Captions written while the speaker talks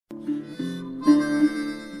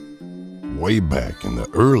way back in the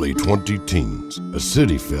early 20-teens, a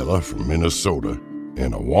city fella from Minnesota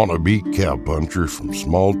and a wannabe cowpuncher from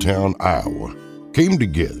small-town Iowa came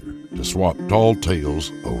together to swap tall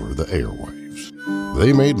tales over the airwaves.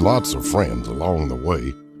 They made lots of friends along the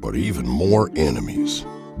way, but even more enemies.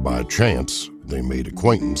 By chance, they made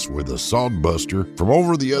acquaintance with a sodbuster from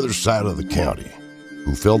over the other side of the county,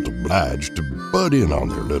 who felt obliged to butt in on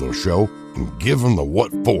their little show and give them the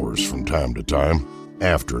what-fors from time to time.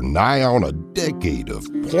 After nigh on a decade of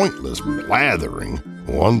pointless blathering,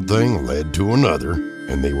 one thing led to another,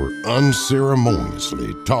 and they were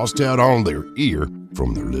unceremoniously tossed out on their ear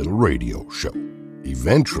from their little radio show.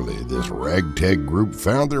 Eventually, this ragtag group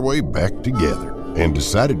found their way back together and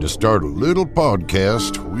decided to start a little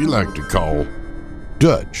podcast we like to call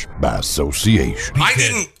Dutch by Association. I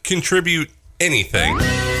didn't contribute anything.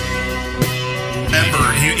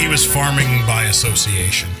 Remember, he was farming by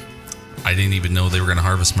association. I didn't even know they were going to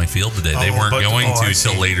harvest my field today. They weren't going to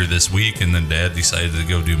till later this week, and then Dad decided to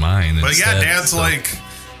go do mine But instead. yeah, Dad's like,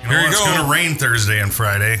 it's going to rain Thursday and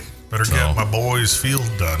Friday. Better get my boys' field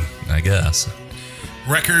done. I guess.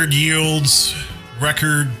 Record yields, they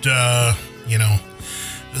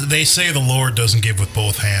say the Lord doesn't give with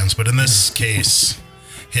both hands, but in this case,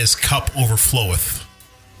 his cup overfloweth.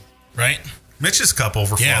 Right? Mitch's cup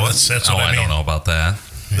overfloweth. Yeah, that's what I mean. I don't know about that.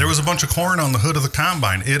 There was a bunch of corn on the hood of the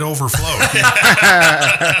combine. It overflowed.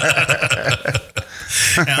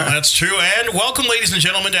 Now, that's true. And welcome, ladies and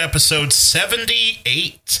gentlemen, to episode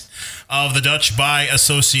 78 of the Dutch by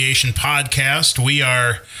Association podcast. We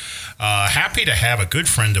are happy to have a good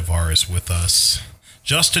friend of ours with us,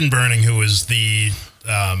 Justin Burning, who is the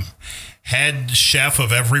head chef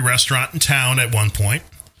of every restaurant in town at one point.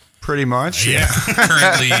 Pretty much, yeah.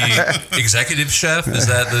 Currently executive chef, is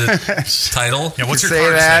that the title? Yeah, what's your say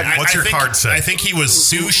card that. say? What's your card say? I think he was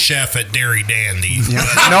sous chef at Dairy Dandy. Yeah.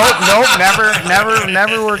 Nope,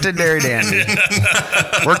 never worked at Dairy Dandy.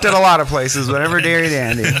 Worked at a lot of places, but never Dairy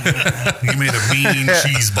Dandy. You made a mean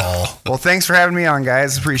cheese ball. Well, thanks for having me on,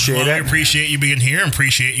 guys. Appreciate it. We appreciate you being here and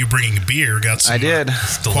appreciate you bringing beer. Got some I did.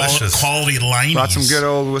 Delicious. Quality lineys. Brought some good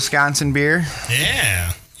old Wisconsin beer.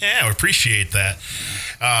 Yeah, we appreciate that.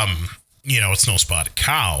 It's no spotted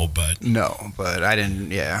cow, but No, but I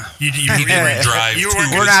didn't. Yeah, you didn't drive.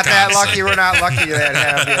 we're not that lucky. We're not lucky to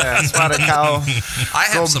have spotted cow. I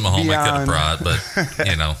have Go some at home I could have beyond. brought, but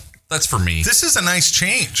that's for me. This is a nice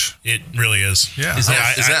change. It really is. Yeah. Is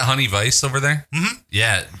that Honey Vice over there? Mm-hmm.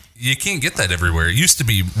 Yeah, you can't get that everywhere. It used to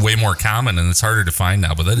be way more common, and it's harder to find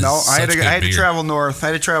now. But that is I had to beer. travel north. I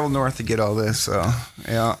had to travel north to get all this. So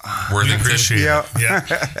yeah, Worthington. Appreciate it. yeah.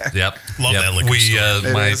 Yep. Love that liquor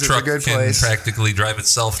store. My It's a truck good can place. practically drive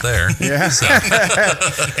itself there. Yeah. So,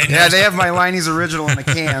 Yeah, they have my Liney's original in a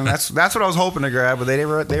can. That's what I was hoping to grab, but they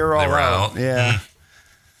were all were out. out. Yeah.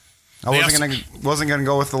 I wasn't gonna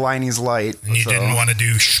go with the Liney's light. And you so, didn't want to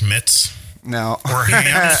do Schmitz No. or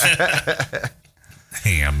hams.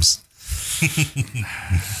 hams.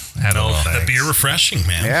 I don't know. The beer refreshing,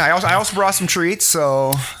 man. Yeah, I also brought some treats,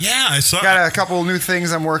 so Yeah, I saw. got a couple new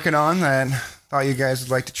things I'm working on that thought you guys would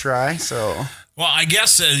like to try. So Well, I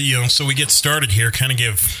guess, so we get started here, kind of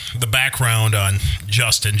give the background on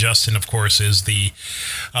Justin. Justin, of course, is the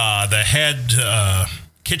head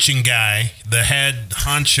kitchen guy, the head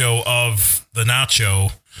honcho of the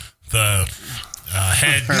nacho, the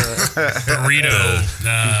head burrito.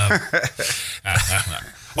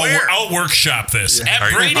 I'll workshop this. At Are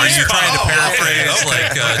you Brady's trying to Pub. paraphrase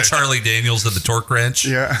like Charlie Daniels of the torque wrench?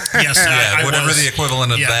 yeah. Yes, Yeah, I whatever was. the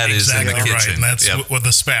equivalent of that is in the exactly kitchen. Right. And that's Yep. with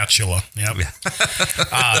the spatula. Yep.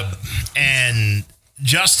 And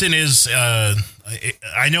Justin is,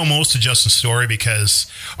 I know most of Justin's story because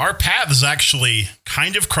our paths actually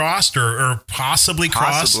kind of crossed or possibly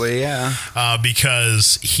crossed. Possibly, yeah.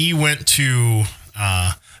 Because he went to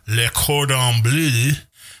Le Cordon Bleu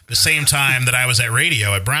the same time that I was at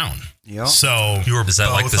radio at Brown. Yep. So Is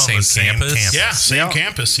that like both the on same the same campus? campus. yeah, same Yep.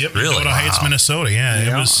 campus. Yep. Really? Dakota Heights, Minnesota. Yeah, it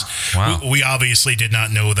Yeah. was. Wow. We obviously did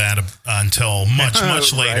not know that until much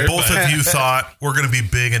later. Both but- of you thought we're going to be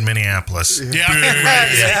big in Minneapolis. Yeah,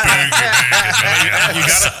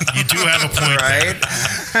 you do have a point, Right?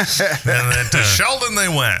 And then to Sheldon they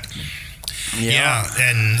went. Yeah,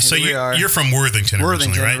 and so Here we are. you're from Worthington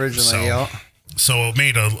originally, right? originally, yeah. So it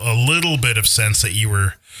made a little bit of sense that you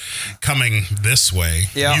were coming this way.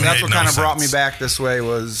 Yeah, You that's made what no kind of brought me sense. back this way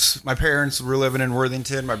was my parents were living in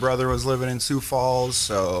Worthington. My brother was living in Sioux Falls,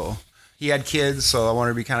 so he had kids, so I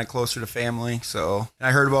wanted to be kind of closer to family. So and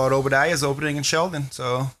I heard about Obadiah's opening in Sheldon,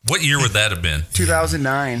 so What year would that have been?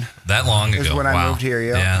 2009. That long Is ago? when I Wow. moved here,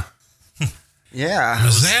 yeah. Yeah.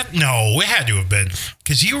 Was that? No, it had to have been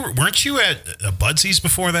because weren't you at Budsy's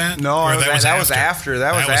before that? No, Or that was after.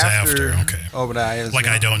 That was after. Okay. Obadiah's. Like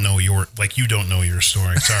I don't know you don't know your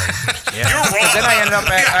story. Sorry. Yeah. You're wrong. But then I ended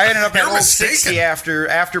up at You're Old mistaken. 60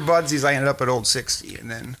 after Budsy's. I ended up at Old 60, and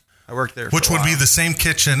then I worked there. Which for a would be while. the same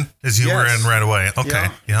kitchen as you were in right away. Okay.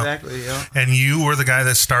 Yeah, Yeah. exactly. Yeah. And you were the guy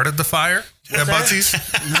that started the fire at that? Budsy's?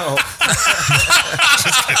 No.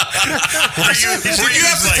 Were you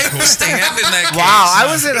have to take the stand in that case? Wow, I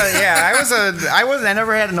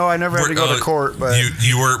never had to go to court, but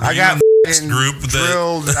you were I got you in this group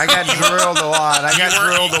drilled. I got drilled a lot. I got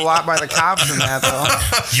drilled a lot by the cops in that though.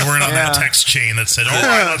 You weren't on that Yeah. text chain that said, "All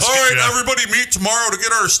right, everybody meet tomorrow to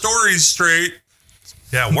get our stories straight."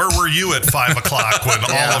 Yeah, where were you at 5 o'clock when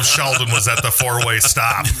all of Sheldon was at the four-way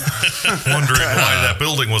stop, wondering why that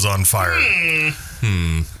building was on fire?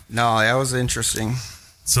 No, that was interesting.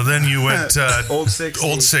 So then you went Old 60s.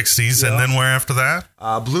 Old 60s, and then where after that?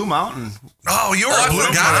 Blue Mountain. Oh, you were I a Blue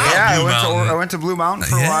forgot. Mountain. Yeah, Blue Mountain. I went to Blue Mountain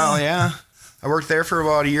for a Yeah. while. Yeah, I worked there for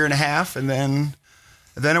about a year and a half, and then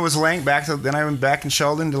it was then I went back in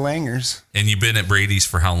Sheldon to Langer's. And you've been at Brady's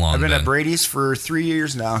for how long? I've been then? at Brady's for 3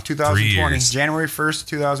 years now. 2020, 3 years. January 1st,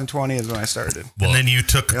 2020 is when I started. And then you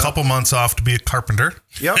took a couple months off to be a carpenter.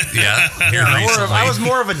 Yep. Yeah, here recently. I was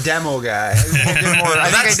more of a demo guy. I think I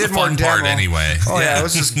That's did the more fun demo. part anyway. Oh yeah, it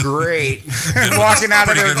was just great. Walking out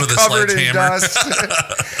of Pretty there good with a covered in sledgehammer. dust.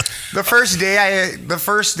 The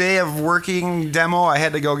first day of working demo, I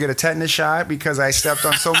had to go get a tetanus shot because I stepped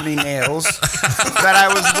on so many nails that I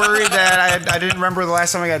was worried that I didn't remember the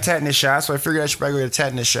last time I got a tetanus shot. So I figured I should probably go get a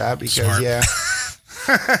tetanus shot because Smart.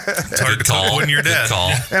 It's hard to call when you're dead. Good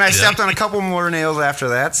call. And I stepped on a couple more nails after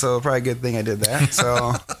that, so probably a good thing I did that.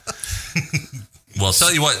 So Well, I'll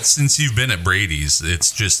tell you what, since you've been at Brady's,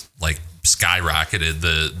 it's just like skyrocketed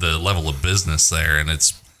the level of business there, and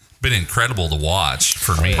it's been incredible to watch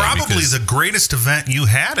for me. Probably because- the greatest event you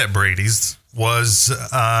had at Brady's was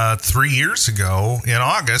 3 years ago in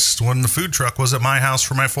August when the food truck was at my house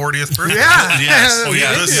for my 40th birthday. yeah, Yes. We Yeah,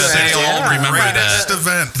 did do yes, that, they all remember that. Greatest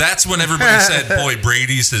event. That's when everybody said, "Boy,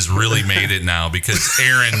 Brady's has really made it now," because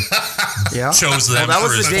Aaron Yeah. chose them Well, that for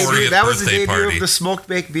was his the debut. 40th That was the birthday debut party. of the smoked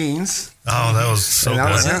baked beans. Oh, that was so And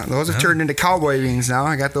that was- good. yeah, those have turned into cowboy beans now.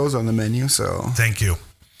 I got those on the menu. So Thank you.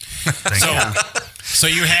 Thank you. So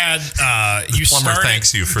you had you Plumber started.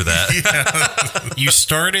 thanks you for that. You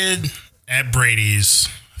started at Brady's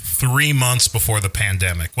 3 months before the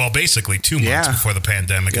pandemic. Well, basically 2 months Yeah. before the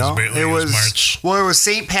pandemic. yeah, It was March. Well, it was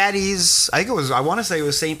St. Patty's. I think it was. I want to say it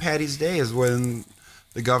was St. Patty's Day is when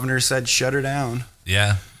the governor said shut her down.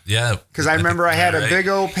 Yeah. Because I remember I had a Right. big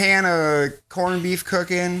old pan of corned beef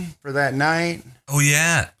cooking for that night, Oh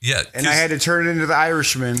yeah. and I had to turn it into the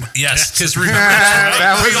Irishman. Yes, because remember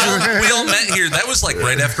That we all met here. That was like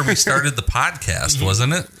right after we started the podcast,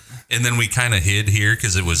 wasn't it? And then we kind of hid here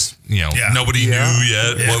because it was, nobody knew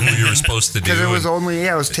yet what we were supposed to do. Because it was And- only,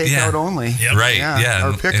 it was takeout Yeah. only. Yep. right, yeah, Or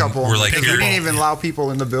and pickup only. we're like, Because here, we didn't even allow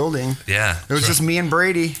people in the building. yeah, It was just me and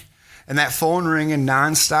Brady, and that phone ringing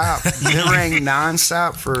nonstop. It rang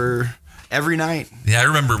nonstop for every night. yeah. I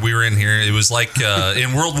remember we were in here. It was like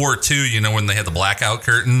in World War II, when they had the blackout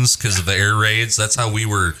curtains because of the air raids. That's how we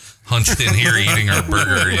were hunched in here eating our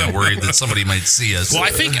burger, worried that somebody might see us. Well,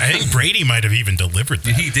 I think Brady might have even delivered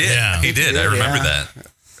that. he did. Yeah. He did. I remember Yeah. that.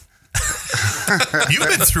 You've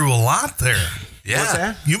been through a lot there. Yeah. What's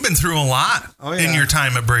that? You've been through a lot Oh, in yeah. your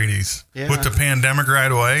time at Brady's. Yeah. With the pandemic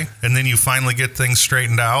right away, and then you finally get things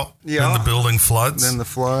straightened out, Yeah. and the building floods. Then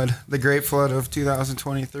the great flood of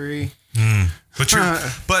 2023.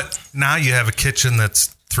 But now you have a kitchen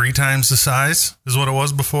that's 3 times the size is what it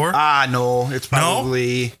was before. No, it's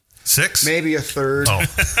probably 6? maybe a third. Oh,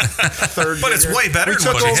 Third but it's bigger. way better We than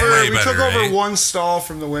took what you had. way over. We better, took over right? one stall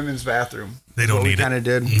from the women's bathroom. They don't need it. Kind of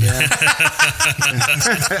did. Yeah.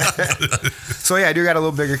 So yeah, I do got a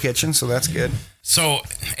little bigger kitchen, so that's good. So,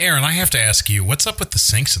 Aaron, I have to ask you, what's up with the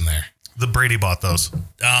sinks in there? The Brady bought those.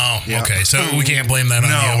 Oh, Yeah. okay. So we can't blame that on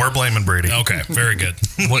No, you. we're blaming Brady. Okay, very good.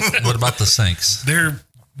 What about the sinks? They're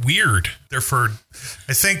weird. They're for,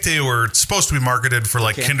 I think they were supposed to be marketed for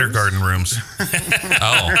like campers? kindergarten rooms.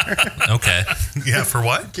 Oh, okay. Yeah, for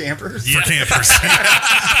what? Campers. For campers.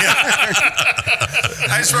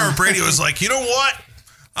 I just remember Brady was like, you know what?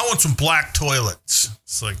 I want some black toilets.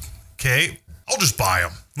 It's like, okay, I'll just buy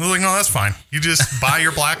them. I was like, no, that's fine. You just buy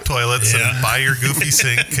your black toilets Yeah. and buy your goofy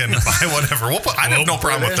sink and buy whatever. I have no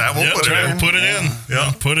problem with that. We'll Yep, put it in. Put it in.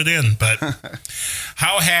 Yeah. Put it in. But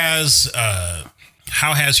how has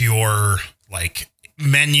your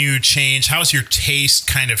menu changed? How's your taste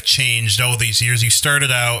kind of changed all these years? You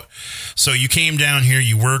started out, so you came down here,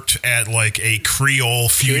 you worked at like a Creole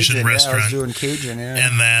fusion Cajun, restaurant. Yeah, I was doing Cajun, yeah.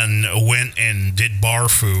 And then went and did bar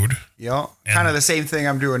food. Yep. And- Kind of the same thing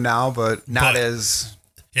I'm doing now, but not as...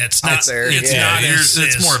 Yeah, it's not there. It's Yeah. not as,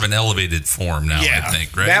 It's more of an elevated form now, Yeah. I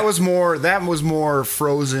think, right? That was more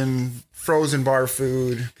frozen bar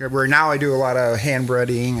food. Where now I do a lot of hand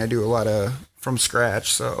breading. I do a lot of from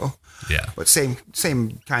scratch. So yeah. but same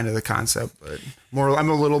kind of the concept, but more. I'm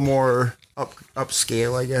a little more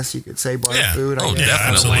upscale, I guess you could say, bar Yeah. food. I Oh, guess.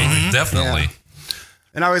 definitely. absolutely. Definitely. Yeah.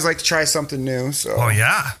 And I always like to try something new. So Oh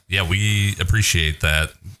yeah. Yeah, we appreciate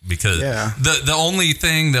that because Yeah. the only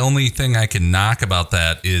thing I can knock about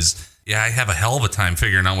that is, I have a hell of a time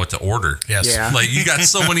figuring out what to order. Yes. Yeah. Like, you got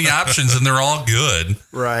so many options and they're all good.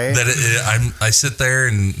 Right. That I sit there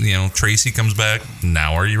and, Tracy comes back.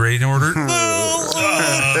 Now, are you ready to order?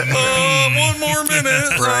 One more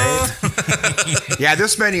minute. Right. Yeah,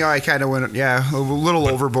 this menu I kind of went a little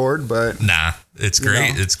overboard, but Nah, it's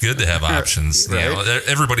great. know. It's good to have options. Right.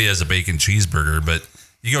 Everybody has a bacon cheeseburger, but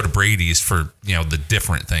you go to Brady's for, the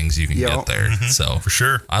different things you can Yep. get there. So For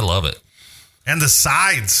sure. I love it. And the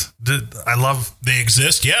sides, I love. They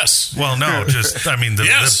exist, yes. Well, no, just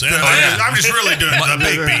Yes, yeah. I'm just really doing the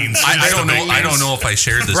baked beans. I don't know. Just I don't know if I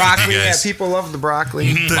shared this broccoli. with you Yeah, guys. people love the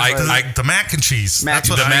broccoli. The mac and cheese. Mac That's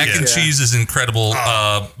and what The I mac get. and Yeah. cheese is incredible.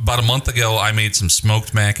 About a month ago, I made some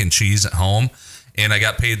smoked mac and cheese at home, and I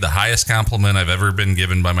got paid the highest compliment I've ever been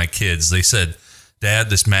given by my kids. They said,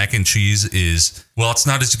 "Dad, this mac and cheese is, it's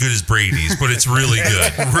not as good as Brady's, but it's really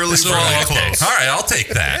good." Really close. All right, I'll take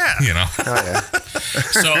that. Yeah. Oh, yeah.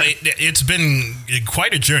 So it's been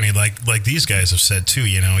quite a journey, like these guys have said too.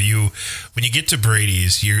 When you get to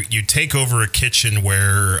Brady's, you take over a kitchen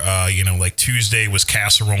where like Tuesday was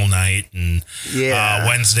casserole night, and Yeah.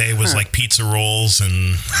 Wednesday was like pizza rolls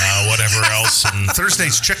and whatever else, and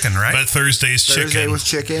Thursday's chicken, right? but Thursday's chicken. Thursday was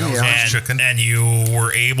chicken. was Yeah. chicken. And you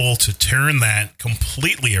were able to turn that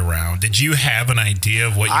completely around. Did you have an idea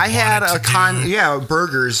of what you I had wanted to do?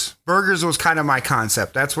 burgers. Burgers was kind of my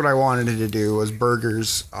concept. That's what I wanted to do was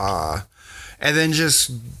burgers, and then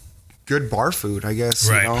just good bar food. I guess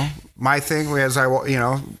Right. my thing was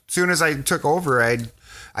as soon as I took over,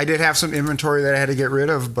 I did have some inventory that I had to get rid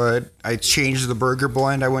of, but I changed the burger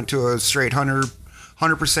blend. I went to a straight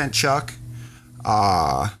 100% chuck.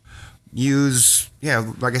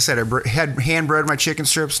 Like I said, I had hand bread my chicken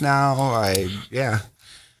strips now.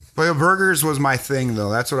 But burgers was my thing,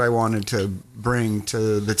 though. That's what I wanted to bring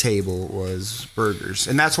to the table was burgers.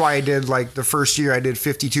 And that's why I did, like, the first year I did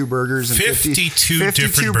 52 burgers. And 52 52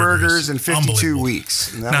 different burgers in 52 Unbelievable.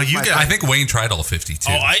 weeks. And that Now, was you my got- I think Wayne tried all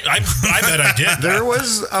 52. Oh, I bet I did. There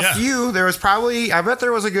was a Yeah. few. There was probably, I bet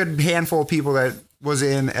there was a good handful of people that was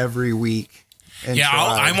in every week. And Yeah,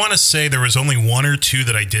 I want to say there was only one or two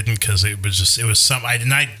that I didn't because it was some.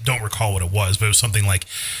 I don't recall what it was, but it was something like,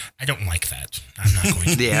 I don't like that. I'm not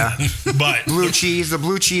going to. Yeah. But Blue cheese. The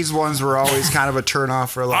blue cheese ones were always kind of a turnoff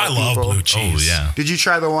for a lot I of love people. blue cheese. Oh, yeah. Did you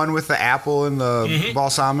try the one with the apple and the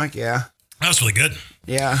balsamic? Yeah. That was really good.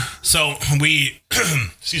 Yeah. So we,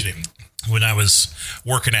 excuse me, when I was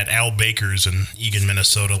working at Al Baker's in Eagan,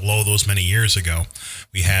 Minnesota, those many years ago,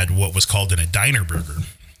 we had what was called a diner burger,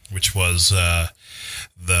 which was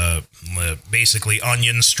the basically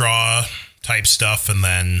onion straw type stuff, and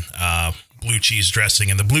then blue cheese dressing.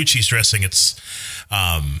 And the blue cheese dressing, it's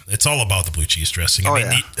all about the blue cheese dressing. Oh, I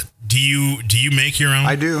mean, yeah. do you make your own?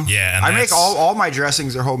 I do. Yeah, and I make that's- all my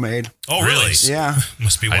dressings are homemade. Oh, really? Yeah.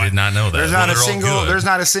 Must be why. I did not know that. There's not Well, a they're all single. good. There's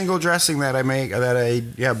not a single dressing that I make that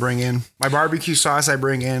I bring in. My barbecue sauce I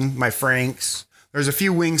bring in. My Frank's. There's a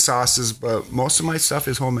few wing sauces, but most of my stuff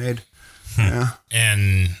is homemade. Yeah.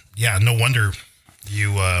 And yeah, no wonder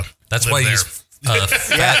you. That's live why there. he's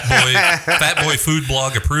Fat Boy Food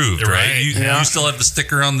Blog approved, right? Right. You still have the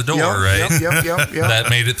sticker on the door, right? Yep. That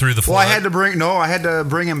made it through the flood. Well, I had to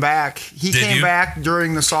bring him back. He Did came you? back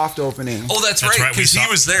during the soft opening. Oh, that's That's right, right, we because he saw-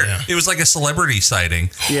 was there. yeah. It was like a celebrity sighting.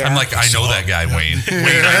 Yeah. I'm like, I know that guy, Wayne. Wayne, I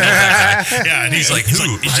know that guy. Yeah, and He's like,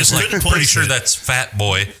 who? He I just was couldn't like, pretty place sure it. that's Fat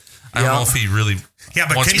Boy. I don't know if he really Yeah,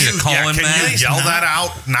 but wants can me you to call him can that. you yell that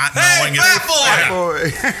out, not Hey, knowing it? Fat Boy! Yeah. Oh,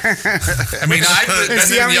 I mean, I've been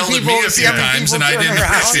See how many yelled at people- me a see few how many times, people and I turn didn't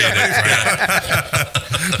around. appreciate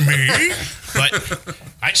it. Me? But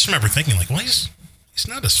I just remember thinking, like, well, he's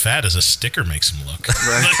not as fat as a sticker makes him look.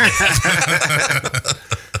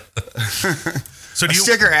 So a do you?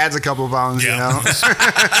 sticker adds a couple pounds, Yeah. you know.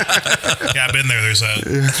 Yeah, I've been there. There's a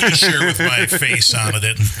T-shirt with my face on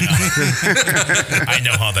it. I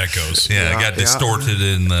know how that goes. Yeah, it got distorted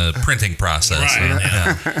in the printing process. Right.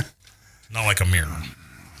 huh? Yeah. Not like a mirror.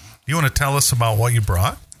 You want to tell us about what you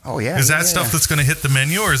brought? Oh, yeah. Is that stuff that's going to hit the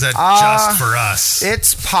menu, or is that just for us?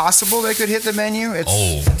 It's possible they could hit the menu. It's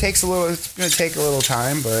going to take a little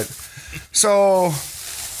time, but so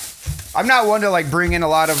I'm not one to like bring in a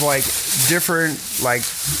lot of like different like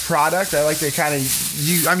product. I like to kind of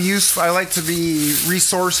I like to be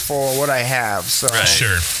resourceful of what I have. So Right.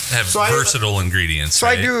 Sure. Have versatile ingredients. So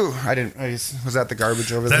right? I do. Was that the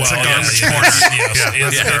garbage over there? That's a garbage corner.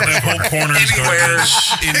 The whole corner is Anywhere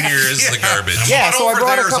garbage. in here is the garbage. Yeah, so I over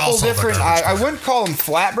brought there a is couple also the different. garbage I wouldn't call them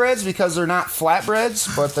flatbreads because they're not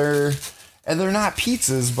flatbreads, but they're not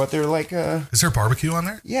pizzas, but they're like Is there barbecue on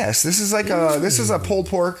there? yes. This is a pulled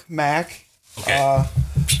pork mac. Okay.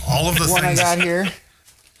 All of the One I things. got here.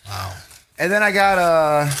 Wow. And then I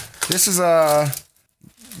got this is a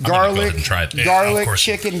go ahead garlic and try it. Yeah, of course.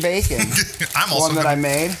 chicken bacon. I'm also One that I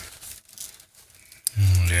made.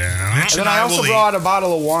 Yeah. And then I also brought a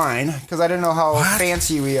bottle of wine because I didn't know how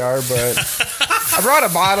fancy we are, but I brought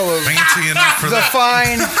a bottle of fancy enough for the that.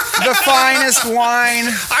 finest wine.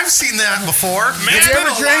 I've seen that before. It's You been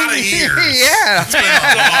ever a lot of years. Yeah. It's been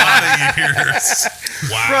a lot of years.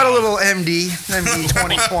 Wow. Brought a little MD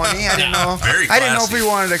 2020. I didn't know. Very I didn't know if classy. we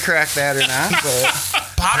wanted to crack that or not, but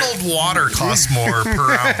Bottled water costs more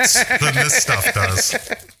per ounce than this stuff does.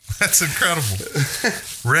 That's incredible.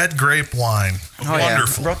 Red grape wine. oh yeah,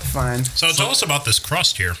 Wonderful. brought the fine. So tell us about this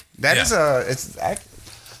crust here. That Yeah. is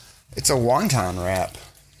it's a wonton wrap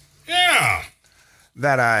Yeah.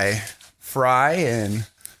 that I fry and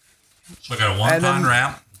So I got a And then- wonton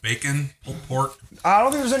wrap, bacon, pulled pork. I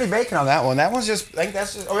don't think there's any bacon on that one. That one's just I think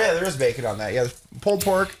that's just oh yeah, there is bacon on that. Yeah, pulled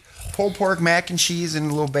pork, mac and cheese, and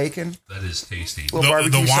a little bacon. That is tasty. Little The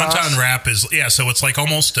barbecue wonton sauce. wrap is so it's like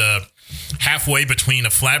almost halfway between a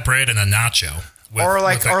flatbread and a nacho. Or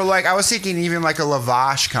like I was thinking even like a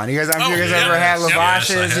lavash kind. You guys, Oh, you guys yeah. ever had Yes,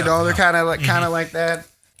 lavashes? yes, I you know, have. they're kind of like that,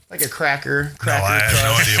 like a cracker I have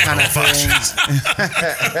no crust idea what kind of lavash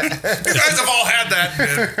thing. You guys have all had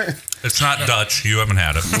that. It's not Dutch. You haven't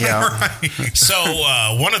had it. Yeah,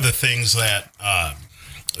 So one of the things that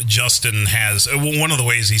Justin has, one of the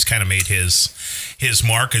ways he's kind of made his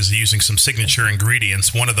mark is using some signature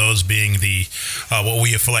ingredients. One of those being the what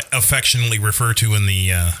we affectionately refer to in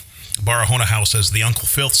the Barahona house as the Uncle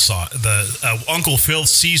Phil sauce, the Uncle Phil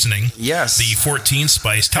seasoning. Yes. The 14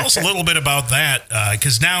 spice. Tell us a little bit about that,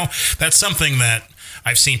 because now that's something that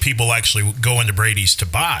I've seen people actually go into Brady's to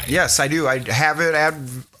buy. yes, I do. I have it at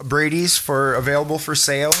Brady's available for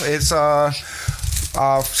sale. It's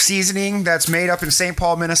seasoning that's made up in St.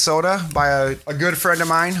 Paul, Minnesota by a good friend of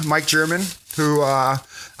mine, Mike German, who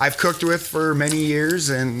I've cooked with for many years,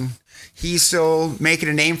 and he's still making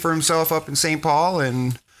a name for himself up in St. Paul.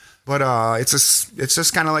 But it's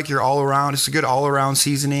just kind of like your all around. It's a good all around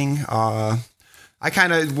seasoning. At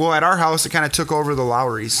our house, it kind of took over the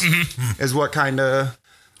Lowry's, is what kind of.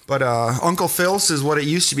 But Uncle Phil's is what it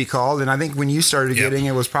used to be called, and I think when you started Yep. getting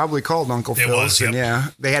it was probably called Uncle It Phil's. was, And yep. yeah,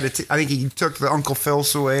 they had I think he took the Uncle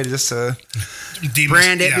Phil's away just to Demus-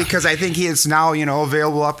 brand it yeah. because I think he is now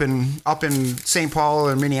available up in St. Paul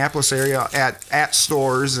and Minneapolis area at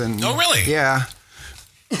stores and. Oh, really? Yeah.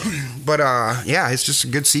 But yeah, it's just a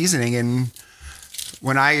good seasoning, and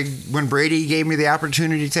when Brady gave me the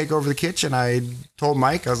opportunity to take over the kitchen, I told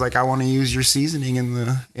Mike, I was like, I want to use your seasoning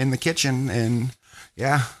in the kitchen, and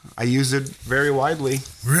yeah, I used it very widely.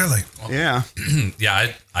 Really? Yeah.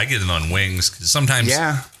 Yeah, I get it on wings because sometimes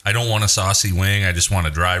Yeah. I don't want a saucy wing. I just want a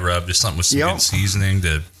dry rub, just something with some Yep. good seasoning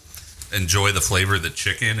to enjoy the flavor of the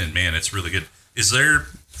chicken. And man, it's really good. Is there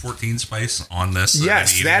 14 spice on this?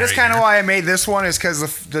 Yes, that is kind of why I made this one, is because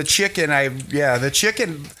the chicken.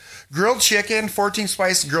 Grilled chicken, 14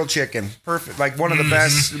 spice grilled chicken, perfect. Like one of the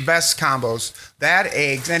best combos. That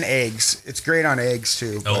eggs. It's great on eggs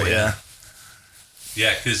too. Oh but yeah.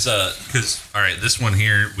 Yeah, because all right, this one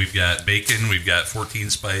here we've got bacon, we've got 14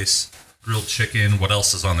 spice, grilled chicken. What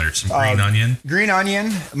else is on there? Some green onion. Green onion,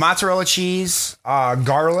 mozzarella cheese,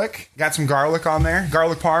 garlic. Got some garlic on there.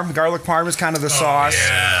 Garlic parm. Garlic parm is kind of the sauce.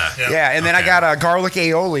 Yeah, and then I got a garlic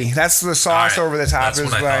aioli. That's the sauce All right, over the top. that's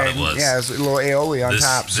what I thought it was. Yeah, it's a little aioli on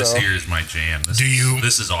top. This So here is my jam.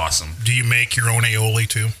 This is awesome. Do you make your own aioli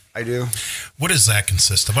too? I do. What does that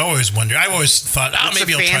consist of? I always wondered. I always thought,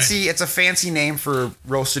 maybe I'll try. It's a fancy name for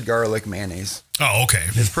roasted garlic mayonnaise. Oh, okay.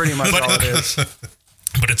 It's pretty much all it is.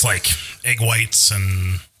 But it's like egg whites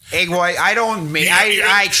and Egg white. I don't make.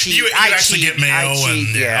 I cheat. You I actually cheat. get mayo I cheat,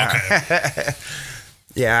 and yeah. okay.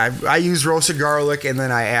 Yeah, I use roasted garlic and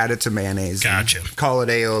then I add it to mayonnaise. and Gotcha. Call it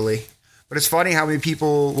aioli. But it's funny how many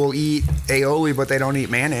people will eat aioli, but they don't eat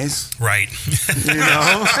mayonnaise. Right. You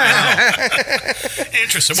know,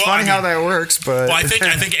 Interesting. it's funny how that works. But Well, I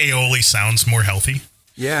think aioli sounds more healthy.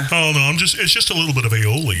 Yeah. Oh no, it's just a little bit of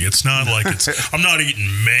aioli. It's not like I'm not eating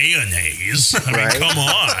mayonnaise. I mean, come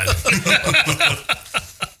on.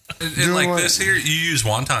 And like this here, you use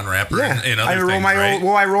wonton wrapper and other I roll things, my right? own.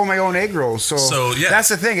 Well, I roll my own egg rolls. So yeah. that's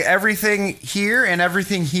the thing. Everything here and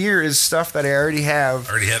everything here is stuff that I already have.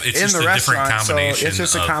 It's in just the a different restaurant, combination. So it's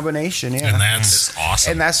just a combination, yeah. And that's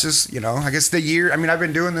awesome. And that's just, I guess the year. I mean, I've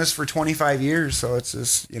been doing this for 25 years, so it's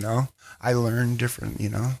just, I learn different,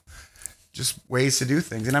 just ways to do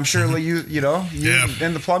things. And I'm sure you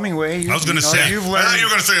in the plumbing way. I was going to say, you've I learned. thought you were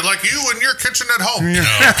going to say, like you in your kitchen at home.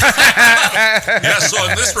 Yeah, so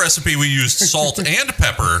in this recipe, we used salt and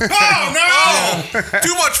pepper. Oh, no!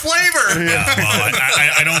 Too much flavor. Yeah, well,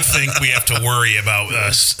 I don't think we have to worry about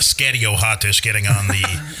Scadio hot dish getting on the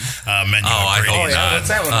menu. I hope not. What's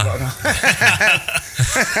that one about?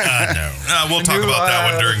 No. We'll talk about that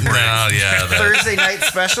one during break. Thursday night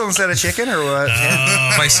special instead of chicken or what?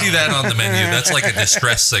 If I see that on the menu, that's like a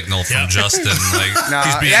distress signal from Justin. Like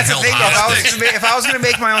he's being that's the held thing. hostage. If I was going to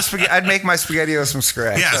make my own spaghetti, I'd make my SpaghettiOs from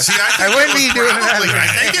scratch. Yeah, see, I wouldn't be doing that. I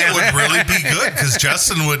think it would really be good because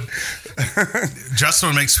Justin would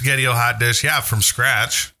make SpaghettiO hot dish, from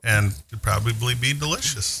scratch, and it'd probably be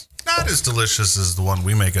delicious. Not as delicious as the one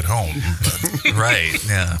we make at home, but Right?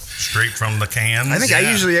 Yeah. straight from the cans. I think I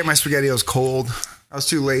usually eat my SpaghettiOs cold. I was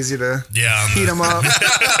too lazy to heat them up.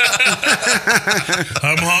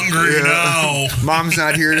 I'm hungry now. Mom's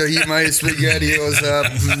not here to heat my SpaghettiOs up.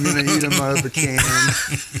 I'm going to eat them out of the can.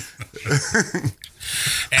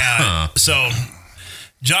 So,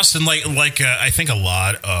 Justin, I think a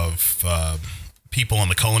lot of people in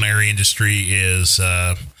the culinary industry is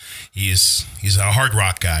he's a hard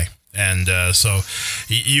rock guy. And so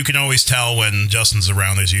you can always tell when Justin's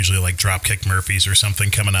around. There's usually like Dropkick Murphys or something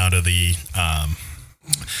coming out of the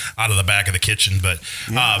back of the kitchen. But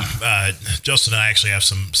Justin and I actually have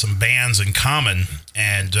some bands in common.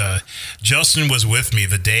 And Justin was with me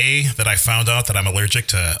the day that I found out that I'm allergic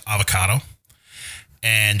to avocado.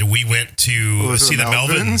 And we went to see the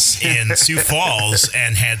Melvins in Sioux Falls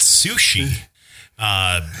and had sushi.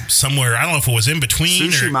 Somewhere, I don't know if it was in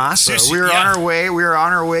between Sushi or Masa. Sushi, We were on our way. We were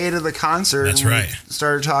on our way to the concert. That's and right. We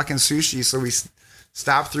started talking sushi, so we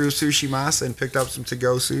stopped through Sushi Masa and picked up some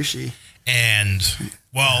to-go sushi. And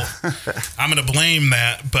well, I'm going to blame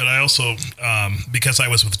that, but I also because I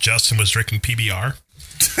was with Justin, was drinking PBR.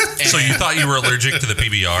 So you thought you were allergic to the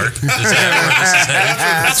PBR? Is that where this is headed?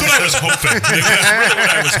 That's what I was hoping. That's really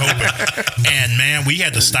what I was hoping. And man, we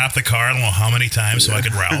had to stop the car I don't know how many times so I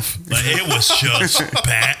could Ralph. Like, it was just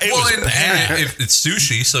bad. It was bad. If it's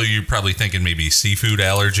sushi, so you're probably thinking maybe seafood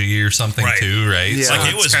allergy or something too, right? Yeah. So Like,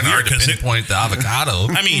 it it's was kind of hard weird to 'cause pinpoint the avocado.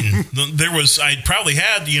 I mean, I probably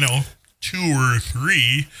had, 2 or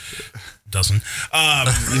 3 dozen.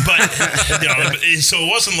 But so it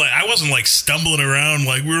wasn't like I wasn't like stumbling around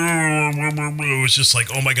like it was just like,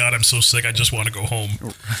 oh my God, I'm so sick, I just want to go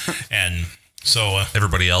home. And so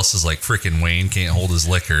Everybody else is like, freaking Wayne can't hold his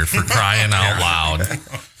liquor for crying out loud.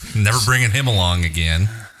 Never bringing him along again.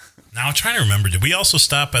 now I'm trying to remember, did we also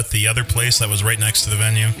stop at the other place that was right next to the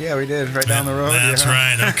venue? Yeah, we did. Right down the road. That's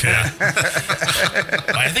right. Okay.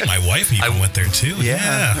 I think my wife even went there too.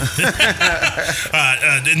 Yeah.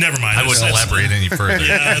 Never mind. I wouldn't elaborate any further.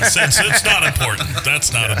 Yeah, it's not important.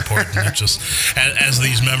 That's not important. It just as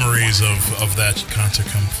these memories of that concert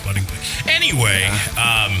come flooding back. Anyway,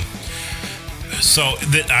 so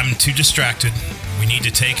that I'm too distracted. We need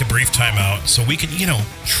to take a brief time out so we can,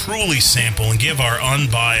 truly sample and give our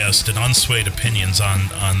unbiased and unswayed opinions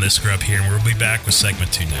on this grub here. And we'll be back with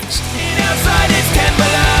segment 2 next. Outside it's 10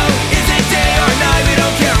 below. Is it day or night? We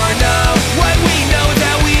don't care or know. What we know is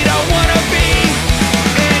that we don't want to be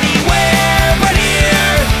anywhere but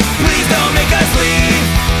here. Please don't make us leave.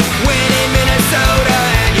 When in Minnesota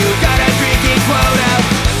and you got a drinking quota.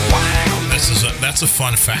 That's a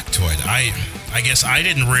fun factoid. I guess I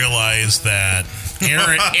didn't realize that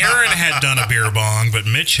Aaron had done a beer bong, but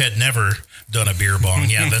Mitch had never done a bear bong.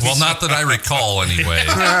 Yeah, that's, Well, not that I recall anyway.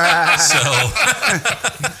 So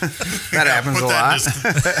That happens a lot.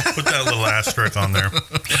 Put that little asterisk on there.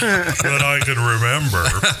 That I could remember.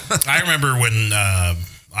 I remember when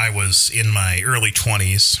I was in my early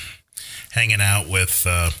 20s hanging out with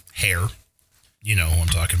Hare. You know who I'm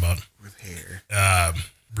talking about. With hair.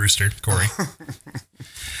 Brewster, Corey.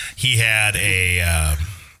 He had a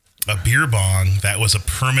beer bong that was a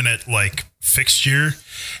permanent like fixture,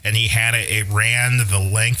 and he had it ran the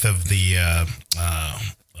length of the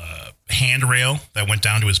handrail that went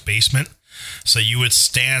down to his basement. So you'd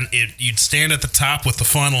stand at the top with the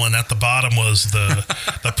funnel, and at the bottom was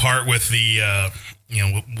the part with the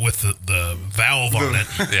with the valve on it.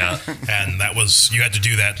 yeah, And that was, you had to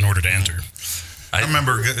do that in order to enter. I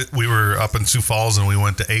remember we were up in Sioux Falls and we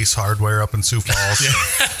went to Ace Hardware up in Sioux Falls.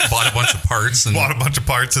 Bought a bunch of parts.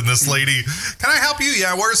 And this lady, can I help you?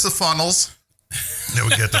 Yeah, where's the funnels? Then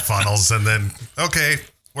we get the funnels and then, okay,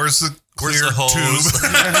 where's the clear hose? tube?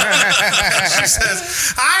 She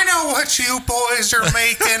says, I know what you boys are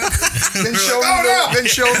making. Then show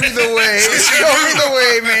me the way. Show me the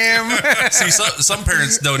way, ma'am. See, some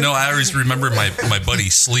parents don't know. I always remember my buddy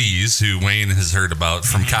Sleaze, who Wayne has heard about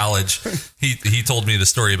from college. He told me the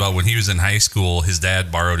story about when he was in high school, his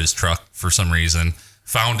dad borrowed his truck for some reason,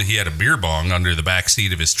 found he had a beer bong under the back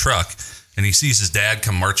seat of his truck, and he sees his dad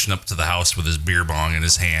come marching up to the house with his beer bong in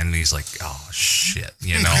his hand, and he's like, oh, shit,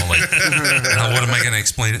 like, what am I going to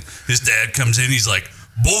explain it? His dad comes in, he's like,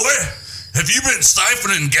 boy, have you been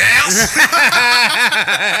siphoning gas?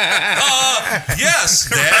 Yes,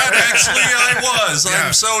 Dad, actually I was. Yeah.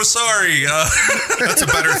 I'm so sorry. That's a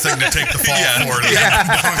better thing to take the fall for than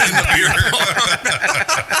in the beer.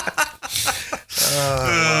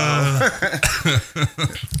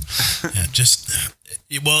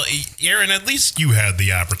 Well, Aaron, at least you had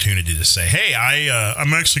the opportunity to say, hey,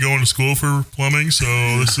 I'm actually going to school for plumbing, so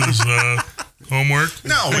this is homework.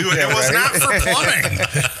 No, it was not for plumbing.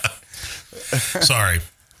 Sorry,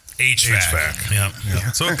 HVAC. Yeah.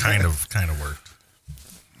 So it kind of worked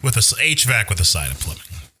with a HVAC with a side of plumbing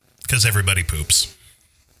because everybody poops.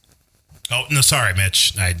 Oh no, sorry,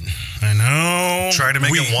 Mitch. I know. Try to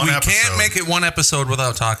make it one episode. We can't make it one episode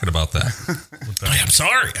without talking about that. I'm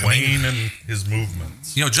sorry, Wayne and his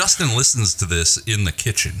movements. Justin listens to this in the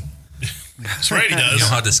kitchen. That's right, he does. You know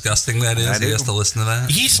how disgusting that is? He has to listen to that.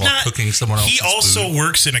 He's while not cooking someone else's He also food.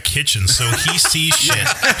 works in a kitchen, so he sees shit.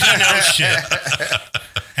 He knows shit,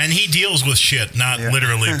 and he deals with shit, not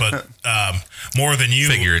literally, but more than you,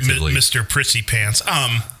 figuratively. Mr. Prissy Pants.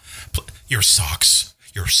 Your socks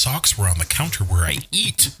were on the counter where I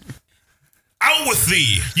eat. Out with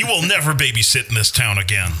thee! You will never babysit in this town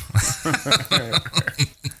again.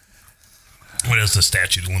 What is the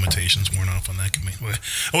statute of limitations worn off on that?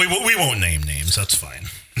 We won't name names. That's fine.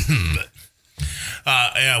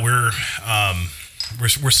 But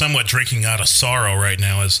we're somewhat drinking out of sorrow right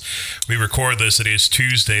now as we record this. It is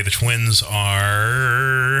Tuesday. The Twins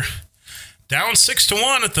are down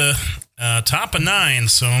 6-1 at the top of 9,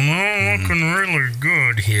 so looking really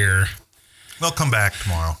good here. They'll come back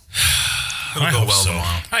tomorrow. It'll go well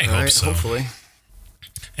tomorrow. I hope so. Hopefully.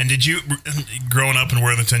 And did you, growing up in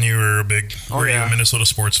Worthington, you were a Minnesota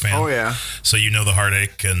sports fan? Oh, yeah. So you know the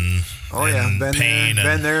heartache and pain.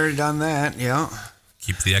 Been there, done that, yeah.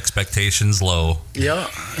 Keep the expectations low. Yeah.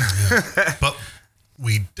 But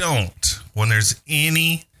we don't. When there's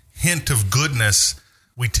any hint of goodness,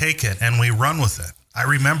 we take it and we run with it. I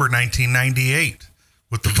remember 1998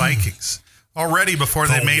 with the Vikings. Already before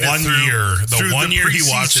they made it through the one year he preseason.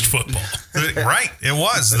 watched football. Right. It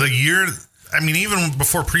was. The year... I mean, even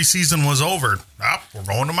before preseason was over, we're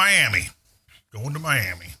going to Miami.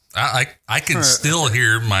 I can still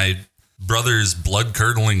hear my brother's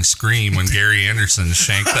blood-curdling scream when Gary Anderson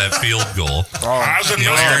shanked that field goal. Aaron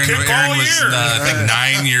was, I think,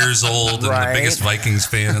 9 years old and the biggest Vikings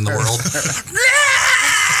fan in the world.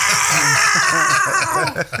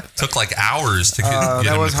 Took like hours to get him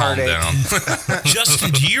to calm down.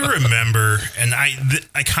 Justin, do you remember, and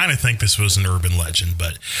I kind of think this was an urban legend,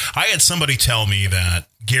 but I had somebody tell me that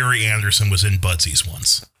Gary Anderson was in Budsy's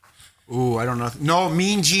once. Ooh, I don't know. No,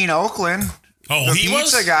 Mean Gene Oakland. Oh, the he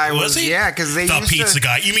pizza guy was he? Yeah, because they the used pizza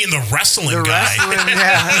guy. You mean the wrestling guy?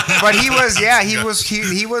 Yeah. But he was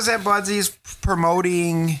at Budsy's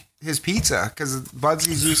promoting his pizza because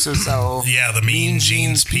Budsy's used to sell the Mean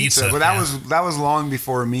Gene's pizza. But that was long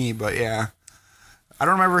before me. But yeah, I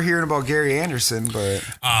don't remember hearing about Gary Anderson. But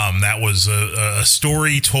that was a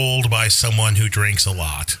story told by someone who drinks a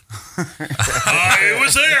lot. It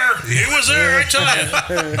was there. I tell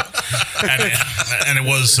you. And it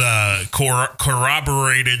was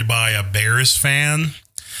corroborated by a Bears fan.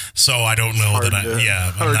 So I don't know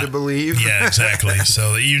hard to believe. Yeah, exactly.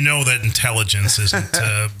 So you know that intelligence isn't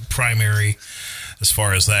primary as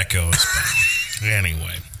far as that goes. But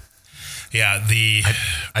anyway, yeah.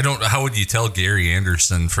 I don't. How would you tell Gary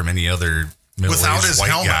Anderson from any other without his white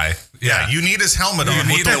helmet? Guy? Yeah, you need his helmet on. You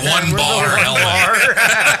need the one bar helmet.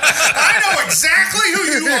 I know exactly who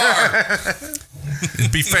you are. To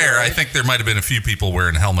be fair, I think there might have been a few people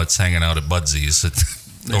wearing helmets hanging out at Budsy's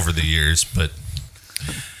over the years, but.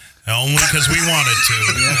 Only because we wanted to.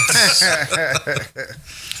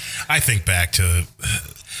 I think back to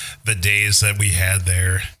the days that we had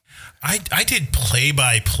there. I did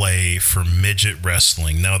play-by-play for midget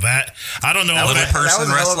wrestling. Now that I don't know. Little person that was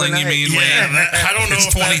a hell of a wrestling, you night. mean? Yeah, Wayne? I don't know It's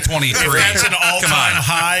if 2023. If that's an all-time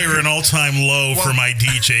high or an all-time low for my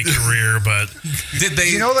DJ career, but Did they?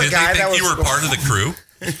 You know the did guy they think that you was- were part of the crew?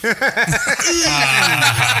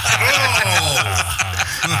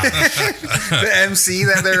 The MC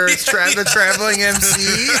that they're the traveling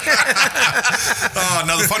MC. Oh,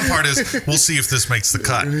 no, the fun part is we'll see if this makes the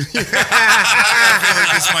cut. I feel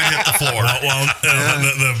like this might hit the floor.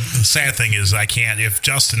 the sad thing is I can't. If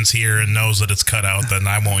Justin's here and knows that it's cut out, then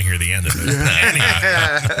I won't hear the end of it.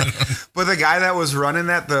 Anyway. But the guy that was running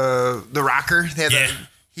that, the rocker, Yeah.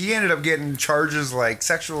 he ended up getting charges like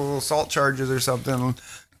sexual assault charges or something,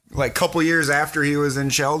 like a couple years after he was in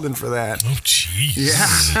Sheldon for that. Oh, jeez.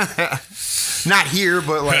 Yeah. Not here,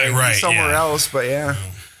 but like Right, somewhere yeah. else. But yeah.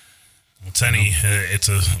 It's a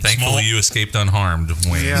Thankfully, small, you escaped unharmed,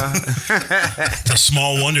 Wayne. Yeah. it's a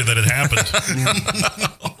small wonder that it happened.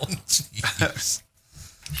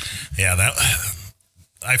 Yeah, that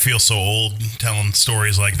I feel so old telling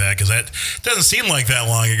stories like that because that doesn't seem like that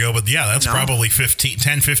long ago. But yeah, that's probably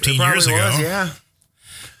 10, 15 years ago. Was, yeah.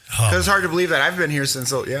 It's hard to believe that I've been here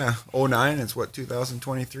since 09. It's what,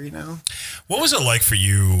 2023 now? What was it like for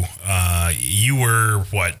you? You were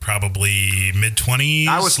what, probably mid-20s?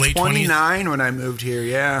 I was late 29 when I moved here,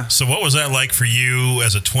 yeah. So what was that like for you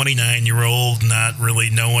as a 29-year-old, not really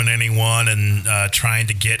knowing anyone and trying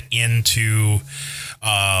to get into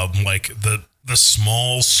like the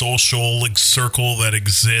small social circle that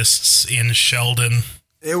exists in Sheldon?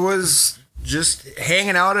 It was just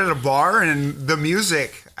hanging out at a bar and the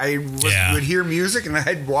music. I would hear music and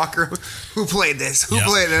I'd walk around. Who played this? Who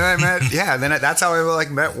played it? And I met, that's how I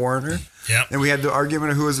met Warner. Yep. And we had the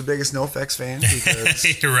argument of who was the biggest NoFX fan.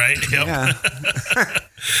 Because, You're right. Yep. yeah.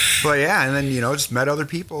 But yeah, and then, just met other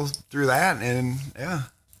people through that. And yeah.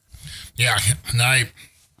 Yeah. And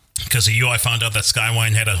because of you, I found out that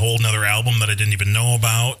Skywind had a whole nother album that I didn't even know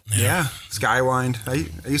about. Yeah. Skywind. I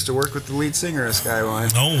used to work with the lead singer of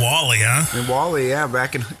Skywind. Oh, Wally, huh? And Wally,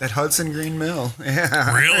 back at Hudson Green Mill.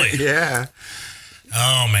 Yeah. Really? Yeah.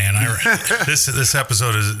 Oh, man. This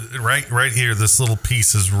episode is right here. This little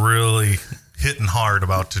piece is really hitting hard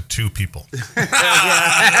about to two people. And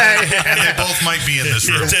they both might be in this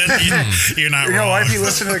room. You're not You know wrong. what? If you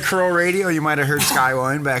listen to the Crow radio, you might have heard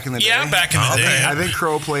Skyline back in the day. Yeah, back in the day. I think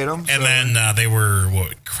Crow played them. And then they were,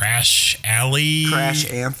 what, Crash Alley? Crash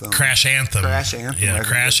Anthem. Crash Anthem. Crash Anthem, I Yeah, think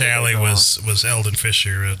Crash that's what Alley they call was Eldon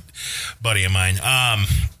Fisher, a buddy of mine.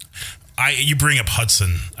 You bring up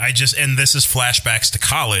Hudson. And this is flashbacks to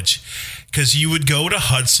college. Because you would go to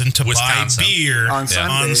Hudson to Wisconsin. buy beer On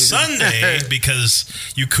Sunday because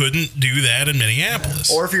you couldn't do that in Minneapolis.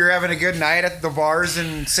 Or if you're having a good night at the bars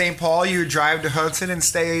in St. Paul, you would drive to Hudson and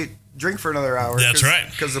drink for another hour. That's right.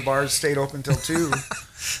 Because the bars stayed open till 2.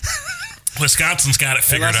 Wisconsin's got it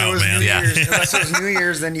figured Unless it out, was man. New Year's. Unless it was New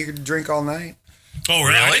Year's, then you could drink all night. Oh,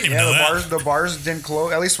 really? I didn't even know that. The bars didn't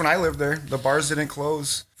close. At least when I lived there, the bars didn't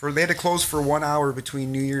close. They had to close for 1 hour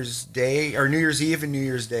between New Year's Day or New Year's Eve and New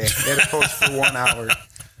Year's Day. They had to close for 1 hour.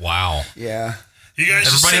 Wow. Yeah. You guys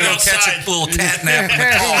Everybody just go sit catch outside. a little cat nap in the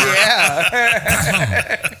car.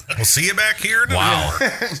 Yeah. We'll see you back here. Wow.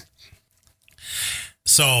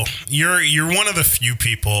 So you're one of the few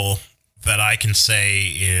people that I can say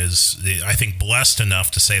is, I think, blessed enough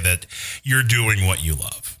to say that you're doing what you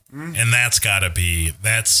love. And that's got to be,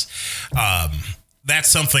 that's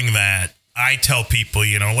something that I tell people,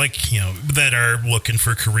 that are looking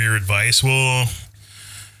for career advice. Well,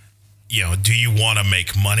 do you want to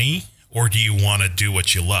make money or do you want to do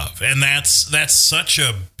what you love? And that's such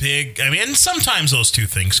a big, and sometimes those two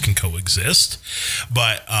things can coexist,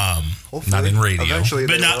 but Hopefully. Not in radio. Eventually,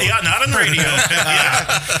 but they not will. not in radio.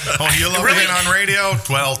 Yeah. Oh, you love Really? being on radio?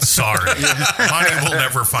 Well, sorry. Money will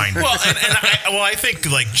never find it. Well, I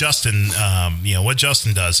think like Justin, what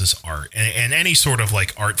Justin does is art, and any sort of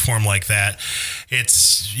like art form like that,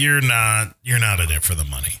 you're not in it for the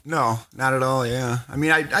money. No, not at all. Yeah. I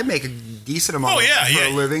mean, I make a decent amount for a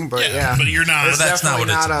living, but yeah. But you're not. It's that's not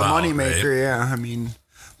definitely what it's not a about, moneymaker. Yeah. I mean,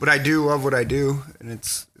 but I do love what I do, and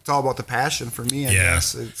it's all about the passion for me. I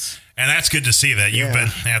guess And that's good to see that you've been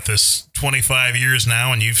at this 25 years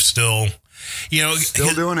now, and you've still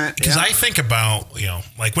doing it. Because yeah. I think about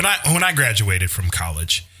like when I graduated from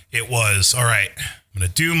college, it was all right. I'm going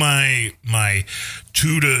to do my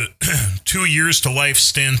 2 years to life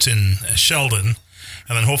stint in Sheldon,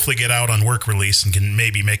 and then hopefully get out on work release and can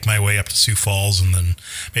maybe make my way up to Sioux Falls and then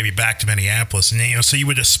maybe back to Minneapolis. And so you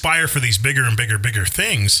would aspire for these bigger and bigger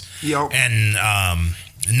things. Yep. And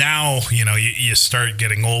now you start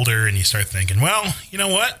getting older and you start thinking, well, you know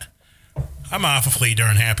what? I'm awfully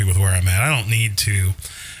darn happy with where I'm at. I don't need to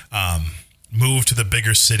move to the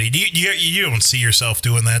bigger city. You don't see yourself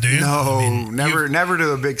doing that, do you? No, never to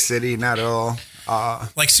a big city, not at all.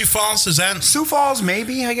 Like Sioux Falls, is that? Sioux Falls,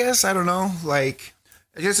 maybe, I guess. I don't know. Like,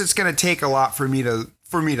 I guess it's going to take a lot for me to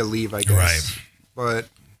leave, I guess. Right. But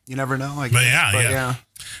you never know, I guess. But yeah.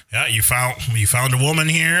 Yeah, you found a woman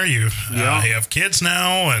here. You have kids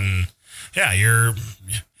now, and yeah, you're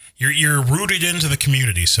rooted into the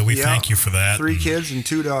community. So we thank you for that. 3 kids and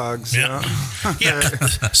 2 dogs. Yeah.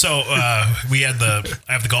 So I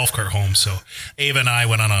have the golf cart home. So Ava and I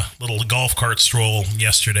went on a little golf cart stroll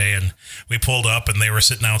yesterday, and we pulled up, and they were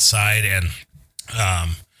sitting outside, and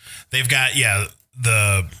they've got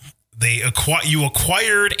you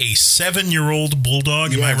acquired a 7-year-old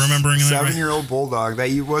bulldog. Am I remembering that right? 7-year-old bulldog. That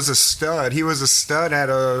he was a stud. He was a stud at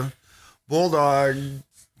a bulldog,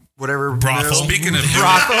 whatever. Brothel. Speaking of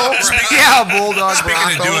Brothel. Yeah, bulldog. Speaking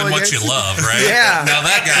brothel, of doing what you love, right? Yeah. Now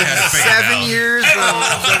that guy had to figure 7 it out. years of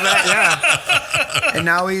that. Yeah. And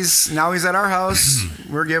now he's at our house.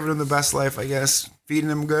 We're giving him the best life, I guess. Feeding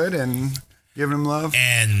him good and giving him love.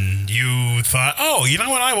 And you thought, oh, you know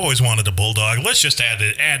what? I've always wanted a bulldog. Let's just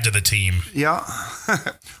add to the team. Yeah.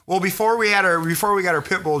 Well, before we got our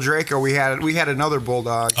pit bull Draco, we had another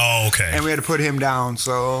bulldog. Oh, okay. And we had to put him down.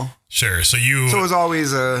 So sure. So it was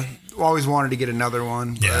always wanted to get another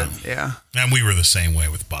one. But yeah. And we were the same way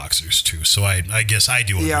with boxers too. So I guess I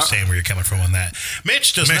do understand where you're coming from on that.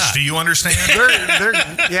 Mitch does not. do you understand? They're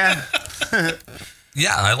yeah.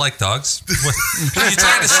 Yeah, I like dogs. What are you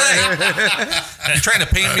trying to say? You're trying to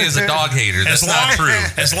paint me as a dog hater. That's not true.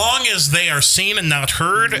 As long as they are seen and not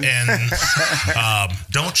heard, and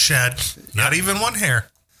Don't shed not even one hair.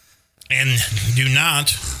 and do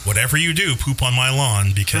not, whatever you do, poop on my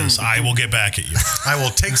lawn, because I will get back at you. I will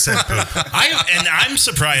take said poop. I'm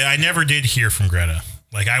surprised. I never did hear from Greta.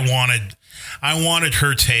 Like I wanted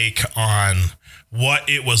her take on what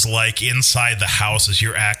it was like inside the house as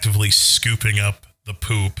you're actively scooping up the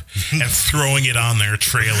poop and throwing it on their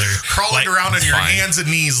trailer. Crawling around on your hands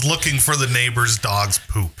and knees looking for the neighbor's dog's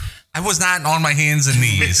poop. I was not on my hands and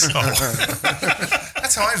knees.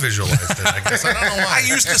 That's how I visualized it, I guess. I don't know why. I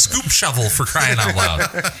used a scoop shovel for crying out loud.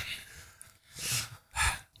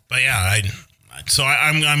 But yeah,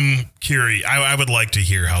 I'm curious. I would like to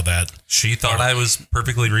hear how that. She thought I was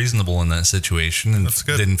perfectly reasonable in that situation and That's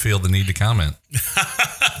good. didn't feel the need to comment.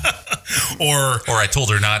 Or I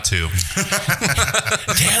told her not to.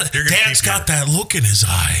 Dad's got that look in his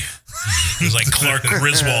eye. He's like Clark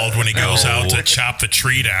Griswold when he goes out to chop the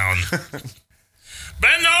tree down.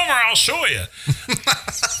 Bend over, I'll show you.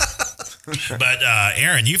 But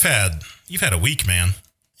Aaron, you've had a week, man.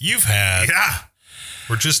 Yeah.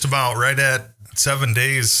 We're just about right at 7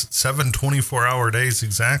 days, 7 24-hour days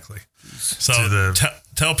exactly. So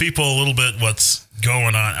tell people a little bit what's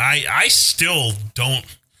going on. I still don't.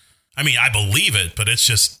 I mean, I believe it, but it's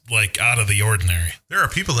just like out of the ordinary. There are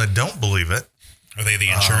people that don't believe it. Are they the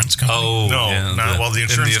insurance company? Oh, No, yeah, not well. The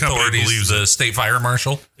insurance company authorities, believes the it. state fire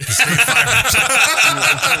marshal. They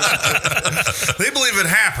believe it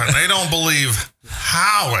happened. They don't believe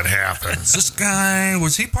how it happened. This guy,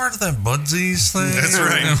 was he part of that Budsies thing? That's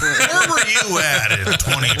right. Where were you at in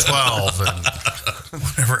 2012 and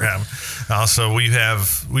whatever happened? So we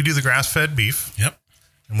do the grass-fed beef. Yep.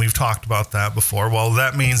 And we've talked about that before. Well,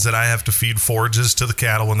 that means that I have to feed forages to the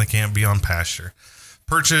cattle when they can't be on pasture.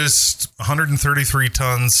 Purchased 133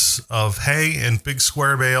 tons of hay in big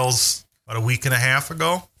square bales about a week and a half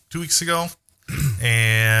ago, 2 weeks ago.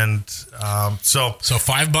 And so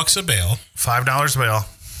 $5 a bale. $5 a bale.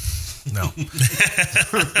 No.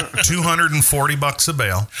 $240 a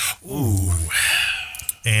bale. Ooh.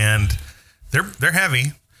 And they're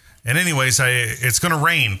heavy. And anyways, it's going to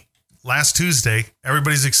rain. Last Tuesday,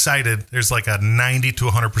 everybody's excited. There's like a 90 to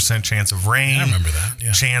 100% chance of rain. I remember that.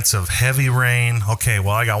 Yeah. Chance of heavy rain. Okay,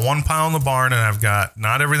 well, I got one pile in the barn, and I've got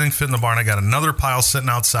not everything fit in the barn. I got another pile sitting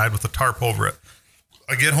outside with a tarp over it.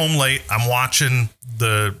 I get home late. I'm watching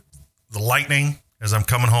the lightning as I'm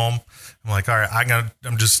coming home. I'm like, all right,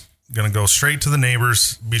 I'm just gonna go straight to the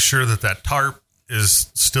neighbors. Be sure that tarp is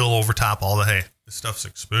still over top all the hay. This stuff's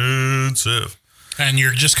expensive. And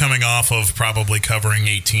you're just coming off of probably covering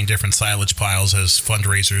 18 different silage piles as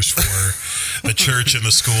fundraisers for the church and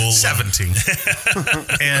the school. 17.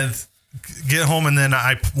 And get home, and then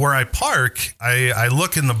where I park, I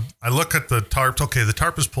look at the tarp. Okay, the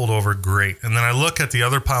tarp is pulled over, great. And then I look at the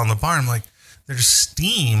other pile in the barn. I'm like, there's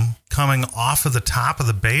steam coming off of the top of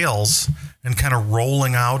the bales and kind of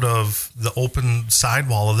rolling out of the open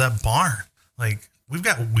sidewall of that barn. Like, we've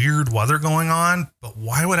got weird weather going on, but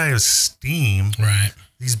why would I have steam? Right.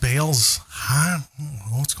 These bales hot?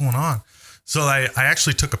 What's going on? So I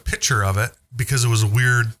actually took a picture of it because it was a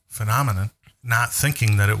weird phenomenon, not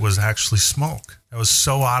thinking that it was actually smoke. That was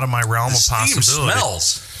so out of my realm of Steam possibility.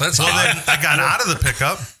 smells. That's So odd. then I got out of the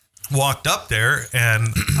pickup, walked up there, and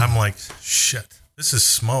I'm like, shit, this is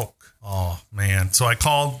smoke. Oh, man. So I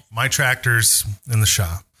called my tractors in the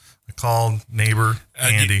shop. I called neighbor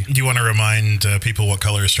Andy. Do you want to remind people what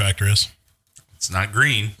color his tractor is? It's not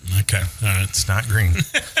green. Okay. All right. It's not green.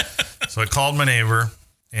 So I called my neighbor,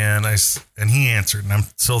 and he answered, and I'm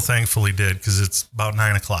so thankful he did because it's about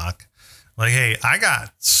 9 o'clock. Like, hey, I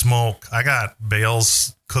got smoke. I got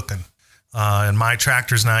bales cooking, and my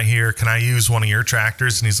tractor's not here. Can I use one of your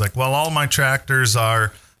tractors? And he's like, well, all my tractors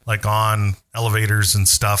are like on elevators and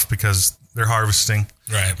stuff because they're harvesting.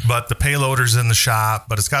 Right. But the payloader's in the shop,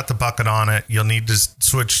 but it's got the bucket on it. You'll need to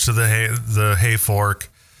switch to the hay fork.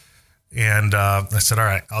 And I said, all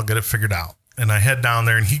right, I'll get it figured out. And I head down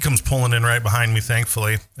there, and he comes pulling in right behind me,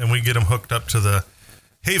 thankfully. And we get him hooked up to the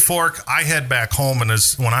hay fork. I head back home, and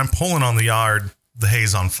when I'm pulling on the yard, the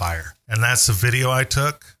hay's on fire. And that's the video I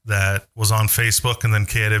took that was on Facebook, and then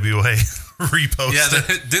KWA reposted.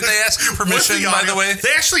 Yeah, did they ask your permission, by the way?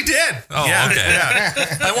 They actually did. Oh, yeah, okay.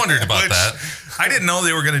 Yeah. I wondered about that. I didn't know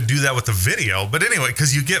they were going to do that with the video. But anyway,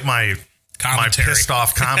 because you get my pissed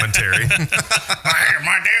off commentary.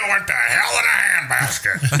 My deal went to hell in a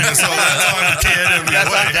handbasket. So that's on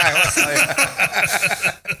KWA.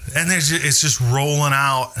 And it's just rolling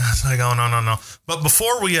out. It's like, oh, no. But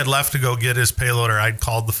before we had left to go get his payloader, I'd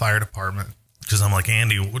called the fire department. Because I'm like,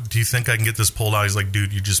 Andy, do you think I can get this pulled out? He's like,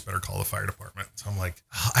 dude, you just better call the fire department. So I'm like,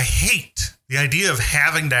 I hate the idea of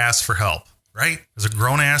having to ask for help, right? As a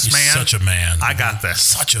grown-ass man. Such a man. I got this.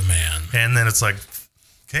 Such a man. And then it's like,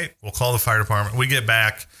 okay, we'll call the fire department. We get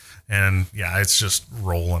back, and yeah, it's just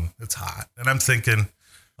rolling. It's hot. And I'm thinking,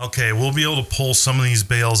 okay, we'll be able to pull some of these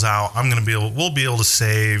bales out. We'll be able to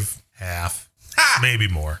save half, maybe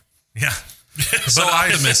more. Yeah. So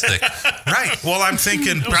optimistic. Right. Well, I'm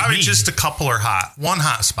thinking probably just a couple are hot. One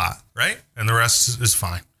hot spot, right? And the rest is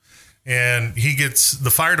fine. And he gets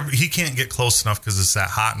he can't get close enough because it's that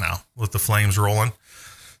hot now with the flames rolling.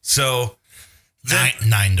 So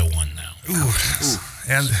 9 to 1 now. Ooh.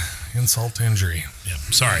 And insult to injury. Yeah.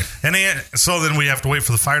 Sorry. And so then we have to wait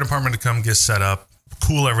for the fire department to come get set up,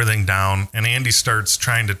 cool everything down. And Andy starts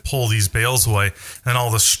trying to pull these bales away, and all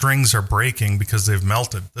the strings are breaking because they've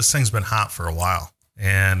melted. This thing's been hot for a while.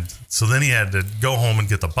 And so then he had to go home and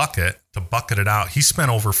get the bucket to bucket it out. He spent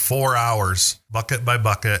over 4 hours, bucket by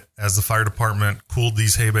bucket, as the fire department cooled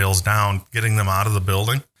these hay bales down, getting them out of the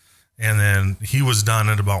building. And then he was done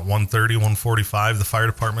at about 1:30, 1:45. The fire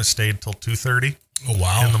department stayed till 2:30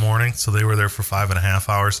 in the morning. So they were there for 5.5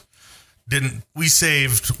 hours. We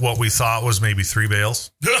saved what we thought was maybe 3 bales.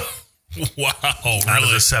 Wow. Out of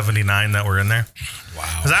the 79 that were in there.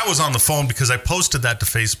 Wow. Because I was on the phone because I posted that to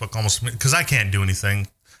Facebook almost because I can't do anything.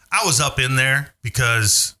 I was up in there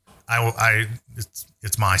because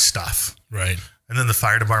it's my stuff. Right. And then the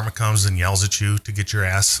fire department comes and yells at you to get your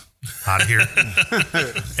ass out of here.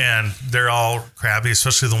 And they're all crabby,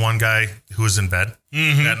 especially the one guy who was in bed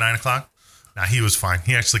at 9 o'clock. Now, he was fine.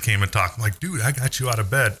 He actually came and talked. I'm like, dude, I got you out of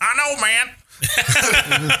bed. I know, man.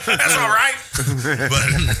 That's all right. But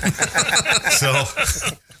so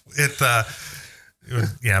it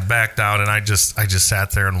backed out, and I just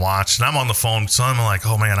sat there and watched. And I'm on the phone, so I'm like,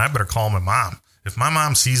 oh man, I better call my mom. If my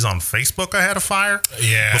mom sees on Facebook I had a fire,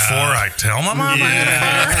 before I tell my mom I had a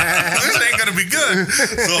fire, this ain't gonna be good.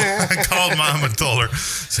 So I called mom and told her,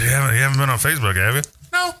 "So you haven't been on Facebook, have you?"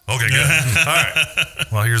 No. Okay, good. All right.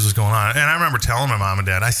 Well, here's what's going on. And I remember telling my mom and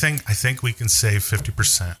dad, I think we can save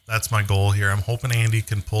 50%. That's my goal here. I'm hoping Andy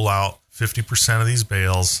can pull out 50% of these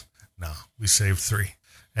bales. No, we saved 3.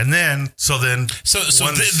 And then, so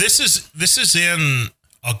this is in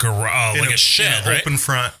a garage, like a shed, right? Open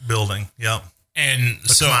front building. Yep. And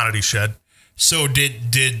a commodity shed. So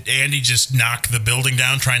did Andy just knock the building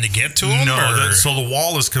down trying to get to him? No. So the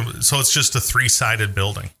wall is, so it's just a 3-sided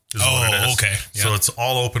building. Okay. Yeah. So it's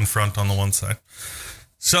all open front on the one side.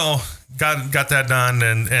 So got that done,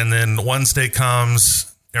 and then Wednesday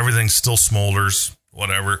comes, everything still smolders,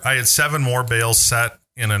 whatever. I had 7 more bales set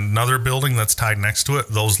in another building that's tied next to it.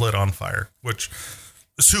 Those lit on fire, which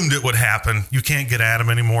assumed it would happen. You can't get at them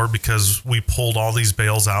anymore because we pulled all these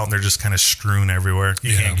bales out and they're just kind of strewn everywhere.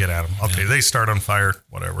 You can't get at them. Okay, they start on fire,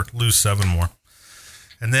 whatever. Lose 7 more.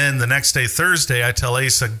 And then the next day, Thursday, I tell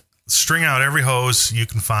Asa, string out every hose you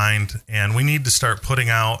can find, and we need to start putting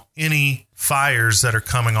out any fires that are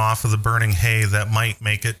coming off of the burning hay that might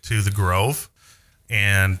make it to the grove,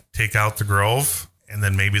 and take out the grove and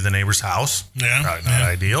then maybe the neighbor's house. Yeah. Probably not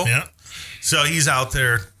ideal. Yeah. So he's out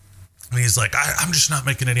there And he's like, I'm just not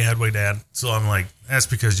making any headway, Dad. So I'm like, that's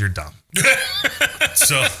because you're dumb.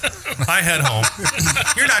 So I head home.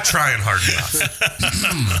 You're not trying hard enough.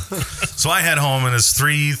 So I head home, and it's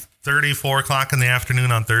 3:30, 4 o'clock in the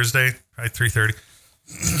afternoon on Thursday, right? 3:30.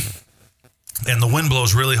 And the wind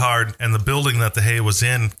blows really hard, and the building that the hay was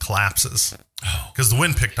in collapses. Because the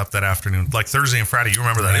wind picked up that afternoon. Like Thursday and Friday, you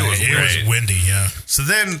remember that? Right. It was windy, yeah. So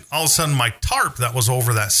then all of a sudden my tarp that was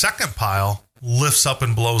over that second pile lifts up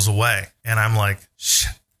and blows away. And I'm like,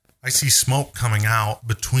 shit, I see smoke coming out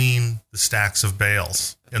between the stacks of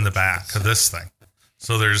bales in the back of this thing.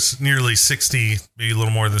 So there's nearly 60, maybe a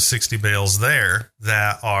little more than 60 bales there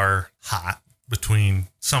that are hot between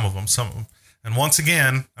some of them. And once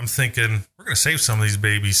again, I'm thinking, we're going to save some of these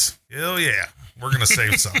babies. Hell yeah, we're going to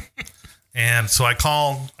save some. And so I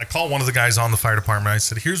call one of the guys on the fire department. I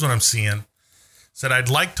said, here's what I'm seeing. Said, I'd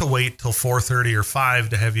like to wait till 4:30 or 5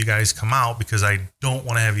 to have you guys come out because I don't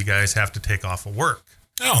want to have you guys have to take off of work.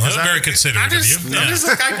 Oh, that's very considerate of you. I'm just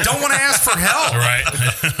like, I don't want to ask for help. Right.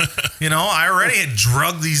 I already had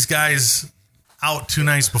drugged these guys out 2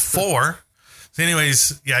 nights before. So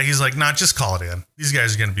anyways, yeah, he's like, nah, just call it in. These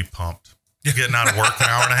guys are going to be pumped. You're getting out of work an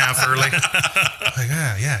hour and a half early. Like,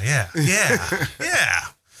 yeah.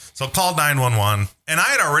 So I called 911, and I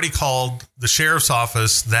had already called the sheriff's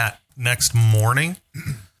office that next morning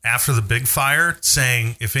after the big fire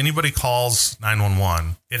saying, if anybody calls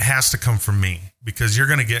 911, it has to come from me because you're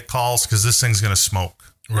going to get calls because this thing's going to smoke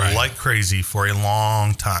like crazy for a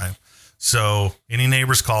long time. So any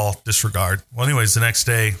neighbors call, disregard. Well, anyways, the next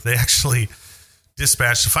day, they actually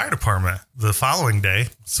dispatched the fire department the following day.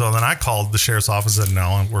 So then I called the sheriff's office and said,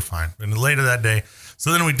 no, we're fine. And later that day,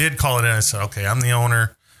 so then we did call it in. I said, okay, I'm the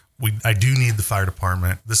owner. I do need the fire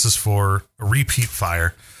department. This is for a repeat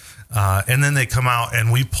fire. And then they come out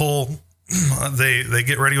and we pull, they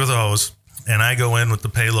get ready with a hose, and I go in with the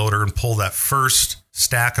payloader and pull that first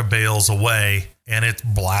stack of bales away, and it's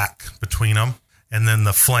black between them. And then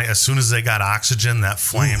the flame, as soon as they got oxygen, that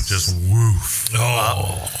flame just woof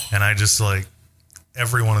up. And I just like,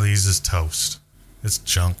 every one of these is toast. It's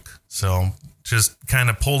junk. So just kind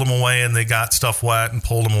of pulled them away, and they got stuff wet and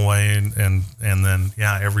pulled them away. And then,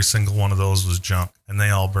 yeah, every single one of those was junk, and they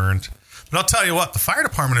all burned. But I'll tell you what, the fire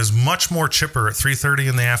department is much more chipper at 3:30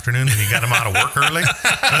 in the afternoon when you got them out of work early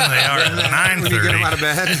than they are at 9:30. When you get them out of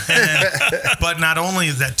bed. But not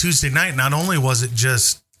only that Tuesday night, not only was it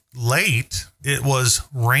just late, it was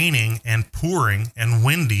raining and pouring and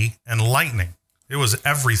windy and lightning. It was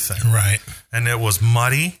everything. Right. And it was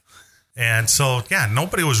muddy. And so, yeah,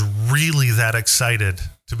 nobody was really that excited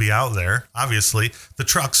to be out there. Obviously, the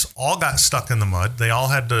trucks all got stuck in the mud. They all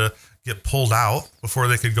had to get pulled out before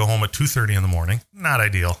they could go home at 2:30 in the morning. Not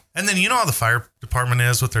ideal. And then you know how the fire department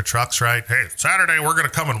is with their trucks, right? Hey, Saturday we're going to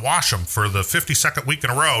come and wash them for the 52nd week in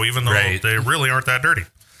a row, even though they really aren't that dirty.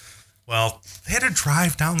 Well, they had to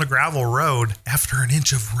drive down the gravel road after an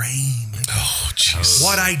inch of rain. Oh, jeez.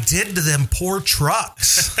 What I did to them poor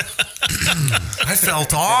trucks. I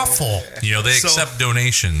felt awful. They accept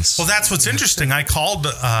donations. Well, that's what's interesting. I called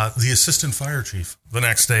the assistant fire chief the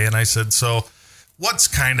next day, and I said, so what's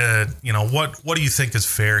kind of, what do you think is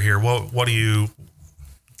fair here? What do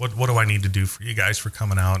I need to do for you guys for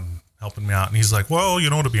coming out and helping me out? And he's like, well,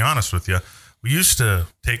 to be honest with you, we used to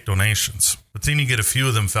take donations, but then you get a few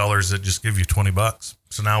of them fellers that just give you $20.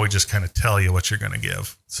 So now we just kind of tell you what you're going to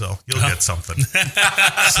give. So you'll get something. So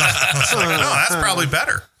I was like, no, that's probably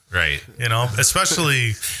better. Right.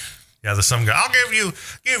 Especially, the some guy, I'll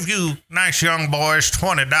give you nice young boys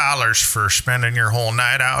 $20 for spending your whole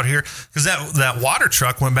night out here. Because that water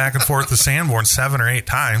truck went back and forth to Sanborn 7 or 8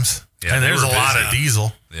 times. Yeah, and there's a lot of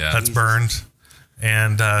diesel that's burned.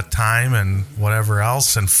 And time and whatever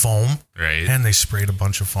else and foam. Right. And they sprayed a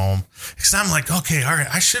bunch of foam. Because I'm like, okay, all right,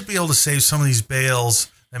 I should be able to save some of these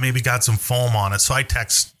bales that maybe got some foam on it. So I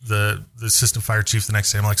text the assistant fire chief the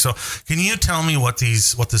next day. I'm like, so can you tell me what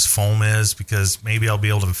this foam is? Because maybe I'll be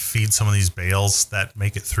able to feed some of these bales that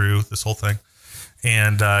make it through this whole thing.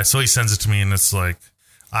 And so he sends it to me, and it's like,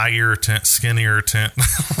 eye irritant, skin irritant.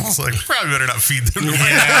 I was like, probably better not feed them to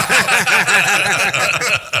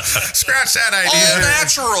Scratch that idea. All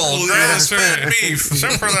natural grass-fed beef.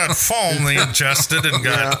 Except for that foam they ingested and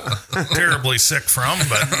got terribly sick from.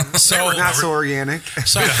 But so not so organic.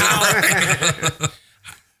 So how?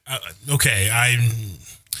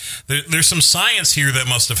 There's some science here that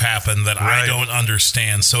must have happened that I don't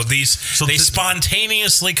understand. So they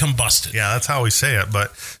spontaneously combusted. Yeah, that's how we say it.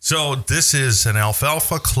 But so this is an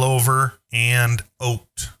alfalfa, clover, and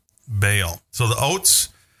oat bale. So the oats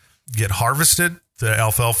get harvested. The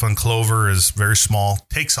alfalfa and clover is very small,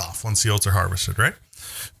 takes off once the oats are harvested, right?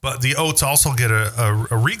 But the oats also get a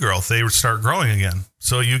regrowth. They start growing again.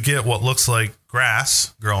 So you get what looks like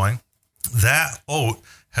grass growing. That oat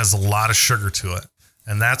has a lot of sugar to it.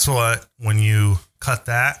 And that's what, when you cut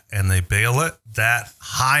that and they bale it, that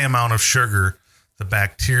high amount of sugar, the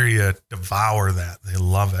bacteria devour that. They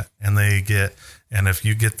love it. And if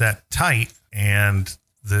you get that tight and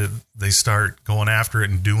they start going after it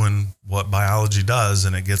and doing what biology does,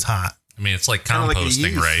 and it gets hot. I mean, it's like Kinda like a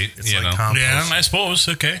composting, yeast. right? It's like compost. Yeah, I suppose.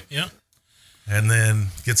 Okay. Yeah. And then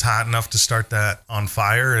gets hot enough to start that on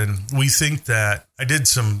fire. And we think that, I did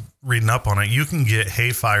some reading up on it, you can get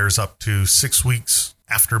hay fires up to 6 weeks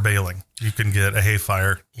after baling. You can get a hay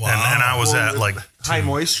fire. Wow. And I was at like high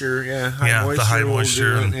moisture. Yeah. the high will do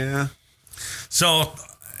moisture. it, yeah. So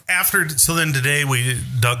then today we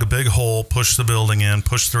dug a big hole, pushed the building in,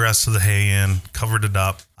 pushed the rest of the hay in, covered it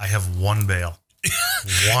up. I have one bale.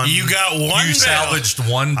 You got one You bale. salvaged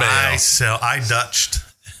one bale. I Dutched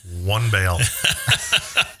one bale.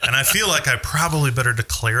 And I feel like I probably better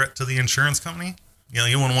declare it to the insurance company. You know,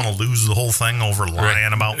 you wouldn't want to lose the whole thing over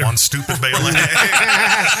lying about one stupid bale of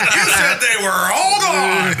hay. You said they were all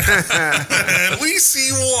gone. And we see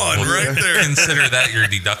one right there. Consider that your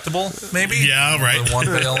deductible, maybe? Yeah, right. The one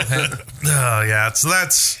bale of hay. Yeah, so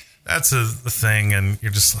that's a thing, and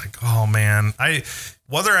you're just like, oh man.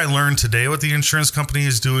 Whether I learn today what the insurance company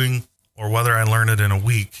is doing or whether I learn it in a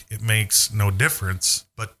week, it makes no difference.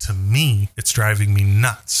 But to me, it's driving me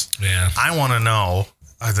nuts. Yeah. I want to know,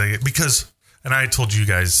 because, and I told you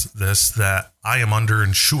guys this, that I am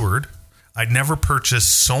underinsured. I'd never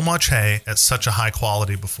purchased so much hay at such a high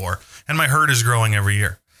quality before, and my herd is growing every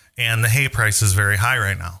year, and the hay price is very high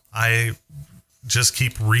right now. I just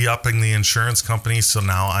keep re-upping the insurance company, so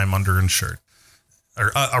now I'm underinsured,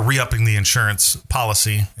 or re-upping the insurance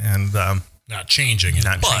policy, and Not changing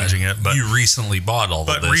it. but you recently bought all of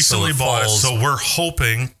but this. recently so it bought it. falls- So we're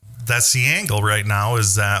hoping that's the angle right now,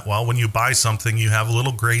 is that, well, when you buy something, you have a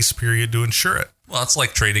little grace period to insure it. Well, it's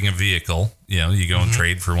like trading a vehicle. You know, you go and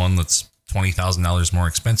trade for one that's $20,000 more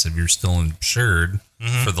expensive. You're still insured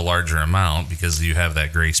for the larger amount because you have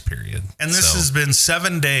that grace period. And this has been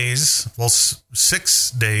 7 days,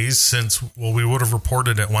 6 days since, we would have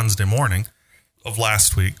reported it Wednesday morning of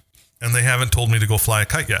last week. And they haven't told me to go fly a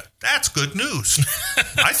kite yet. That's good news,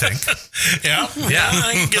 I think. Yeah. Yeah.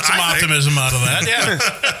 I can get some I think. optimism out of that. Yeah.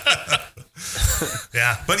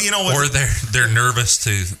 Yeah. But you know what? Or they're nervous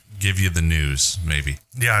to give you the news, maybe.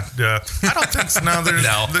 Yeah. I don't think so. No,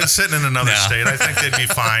 they're sitting in another No. state. I think they'd be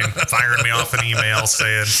fine firing me off an email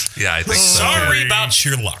saying, Yeah, I think so. Sorry about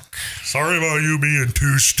your luck. sorry about you being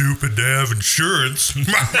too stupid to have insurance.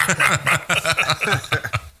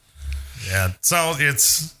 Yeah. So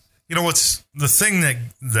it's, you know, what's the thing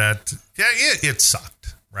that it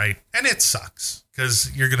sucked, right? And it sucks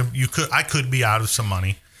because I could be out of some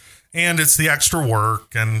money, and it's the extra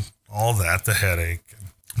work and all that, the headache.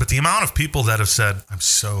 But the amount of people that have said, I'm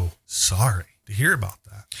so sorry to hear about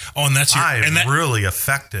that. Oh, and that's your... I'm that, really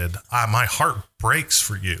affected. My heart breaks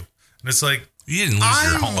for you. And it's like, You didn't lose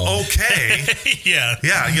your I'm home. okay. yeah.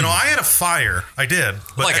 Yeah, you know, I had a fire. I did.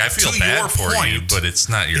 But Like, I feel to bad your for you, point, but it's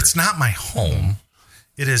not your... it's not my home.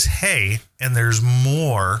 It is hay, and there's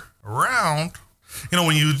more around. You know,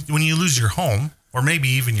 when you lose your home, or maybe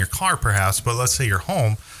even your car, perhaps, but let's say your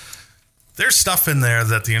home, there's stuff in there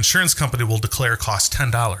that the insurance company will declare cost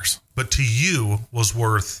 $10, but to you was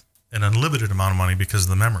worth an unlimited amount of money because of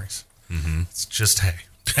the memories. Mm-hmm. It's just hay,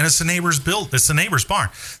 and it's the neighbor's It's the neighbor's barn.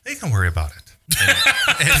 They can worry about it. They're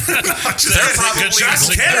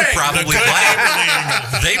probably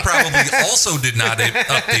glad. They probably also did not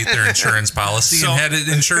update their insurance policy and had it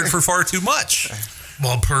insured for far too much.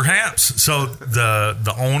 Well, perhaps. So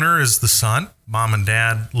the owner is the son. Mom and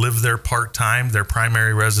dad live there part-time. Their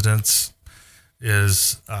primary residence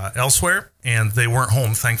is elsewhere, and they weren't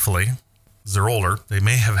home, thankfully. They're older. They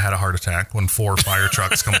may have had a heart attack when 4 fire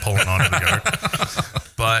trucks come pulling onto the yard.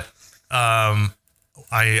 But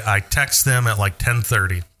I text them at like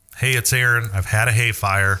 10:30. Hey, it's Aaron. I've had a hay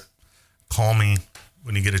fire. Call me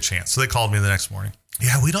when you get a chance. So they called me the next morning.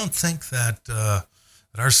 Yeah, we don't think that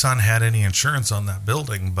our son had any insurance on that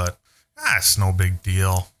building, but it's no big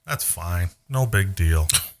deal. That's fine. No big deal.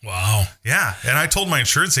 Wow. Yeah. And I told my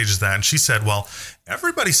insurance agent that, and she said, well,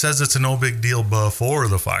 everybody says it's a no big deal before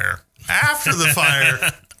the fire. After the fire,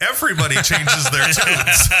 everybody changes their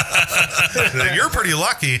tunes. You're pretty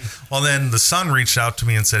lucky. Well, then the son reached out to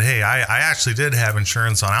me and said, hey, I actually did have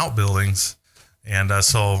insurance on outbuildings. And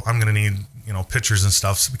so I'm going to need, pictures and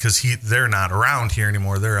stuff because they're not around here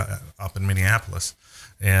anymore. They're up in Minneapolis.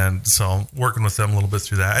 And so working with them a little bit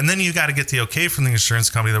through that. And then you got to get the okay from the insurance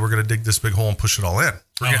company that we're going to dig this big hole and push it all in.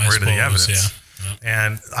 We're getting rid of the evidence.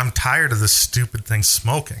 And I'm tired of this stupid thing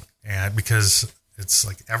smoking. And because it's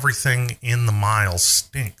like everything in the mile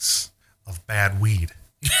stinks of bad weed.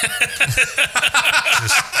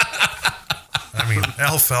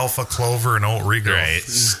 Alfalfa, clover, and oat regrowth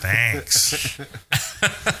stinks.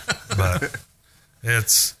 But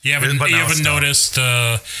it's... You haven't noticed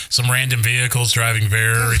some random vehicles driving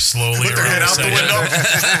very slowly Put their around head out the window.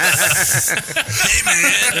 Hey,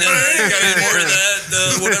 man, you got any more of that?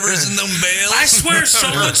 Whatever's in them bales? I swear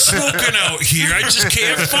someone's smoking out here. I just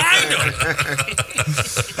can't find them.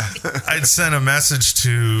 I'd sent a message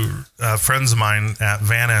to friends of mine at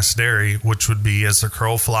Van Ness Dairy, which would be, as the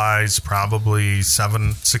crow flies, probably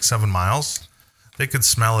 6-7 miles. They could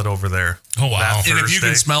smell it over there. Oh, wow. And if you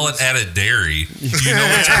can smell it at a dairy, you know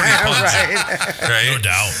it's pretty pungent. Right? No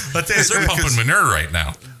doubt. But They're pumping manure right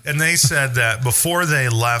now. And they said that before they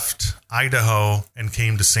left Idaho and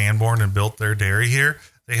came to Sanborn and built their dairy here,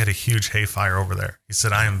 they had a huge hay fire over there. He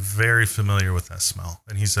said, I am very familiar with that smell.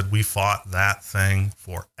 And he said, we fought that thing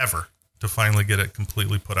forever to finally get it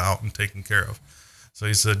completely put out and taken care of. So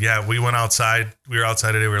he said, yeah, we went outside. We were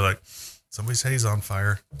outside today. We were like, somebody's hay's on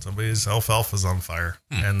fire. Somebody's alfalfa's on fire.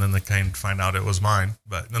 And then they came to find out it was mine.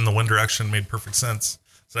 But then the wind direction made perfect sense.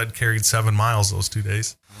 So I'd carried 7 miles those 2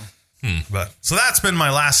 days. But so that's been my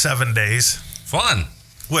last 7 days. Fun.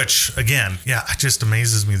 Which, again, yeah, it just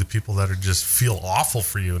amazes me, the people that are just feel awful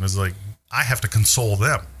for you. And it's like, I have to console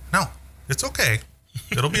them. No, it's okay.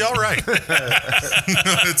 It'll be all right.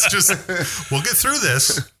 It's just, we'll get through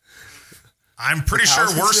this. I'm pretty sure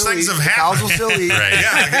worse things have happened. Cows will still eat. Right.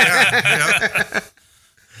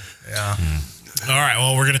 Yeah. All right.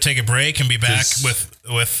 Well, we're going to take a break and be back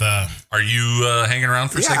with Are you hanging around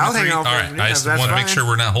for Yeah, segment I'll hang 3? out for All a right. minute. I just That's want to make fine. sure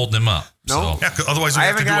we're not holding him up. No. So. Yeah, otherwise we I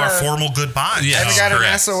have to do haven't our got a- formal goodbye. Yeah. I haven't got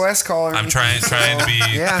correct. an SOS call. I'm trying to be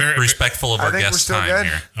Yeah. respectful of I our think we're guest still time good.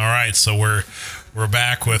 here. all right. So we're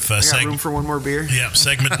back with I got room segment. for one more beer. Yep,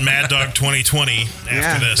 segment Mad Dog 2020 after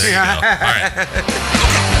Yeah. this. There you go. All right.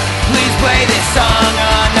 Please play this song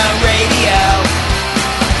on the radio.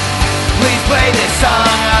 Please play this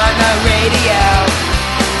song on the radio.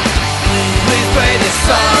 Please play this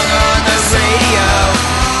song on the radio.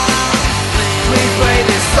 Please play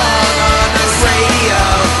this song on the radio.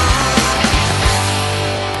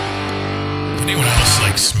 Anyone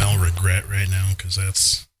else smell regret right now? Because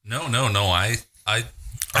that's No.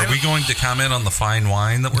 Are we going to comment on the fine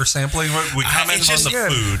wine that we're sampling? We commented on the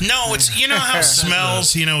food. No, it's how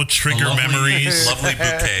smells trigger Lovely- memories. Lovely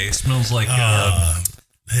bouquet. Smells like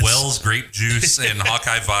Wells grape juice and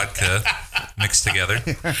Hawkeye vodka mixed together.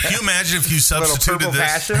 Can you imagine if you A little substituted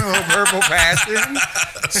purple passion.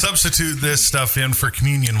 substitute this stuff in for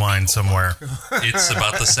communion wine somewhere? It's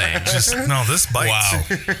about the same. No, this bites. Wow.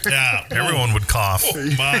 Yeah. Everyone would cough.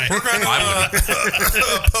 My. I would.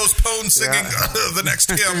 Postpone singing the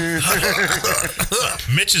next hymn.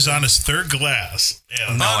 Mitch is on his third glass.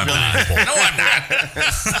 Yeah. No, I'm not. No, I'm not.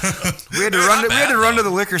 We had to run to the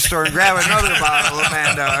liquor store and grab another bottle of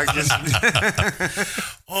Mad Dog.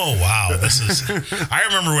 Oh wow, this is. I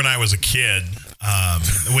remember when I was a kid.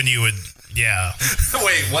 When you would. Yeah.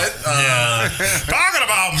 Wait, what? Talking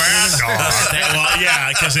about Mad Dog. Well, yeah,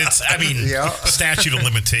 because it's, statute of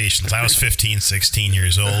limitations. I was 15, 16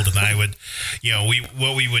 years old, and I would,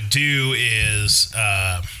 what we would do is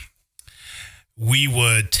we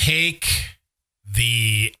would take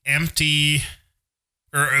the empty,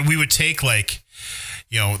 or we would take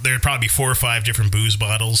there'd probably be 4 or 5 different booze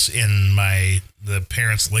bottles in the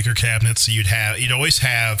parents' liquor cabinet. So you'd always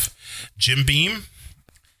have Jim Beam,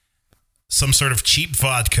 some sort of cheap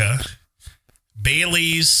vodka,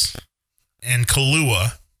 Bailey's, and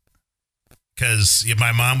Kahlua, because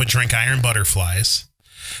my mom would drink Iron Butterflies.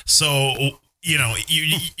 So,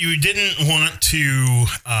 you didn't want to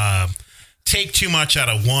take too much out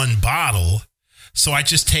of one bottle. So I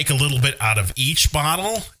just take a little bit out of each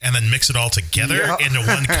bottle and then mix it all together into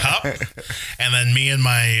one cup. And then me and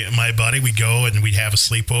my buddy, we'd go and we'd have a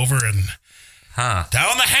sleepover and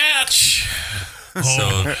down the hatch.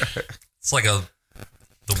 So it's like the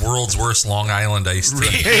world's worst Long Island iced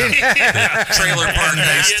tea. Trailer park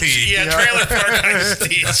iced tea. Yeah, trailer park iced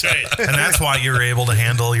tea. That's right. And that's why you're able to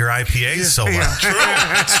handle your IPAs so well. True.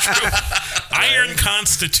 It's true. Iron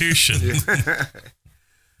Constitution.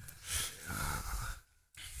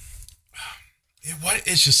 What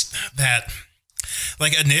is just that?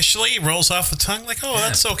 Initially it rolls off the tongue,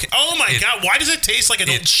 that's okay. Oh my God, why does it taste like an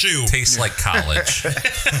old shoe? Tastes like college.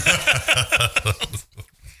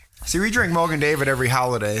 See, we drink Mogan David every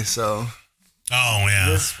holiday, so. Oh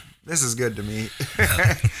yeah. This is good to me.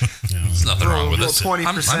 There's nothing wrong with it.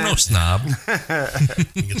 20%. I'm no snob.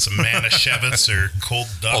 You get some Manischewitz or cold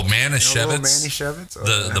duck. Oh, Manischewitz. Manischewitz?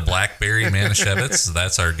 Oh, The blackberry Manischewitz.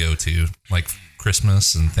 That's our go-to. Like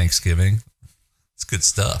Christmas and Thanksgiving. It's good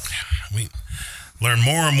stuff. We learn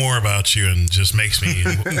more and more about you, and just makes me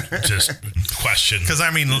just question. Because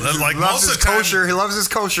I mean, like loves most his of the time, kosher. He loves his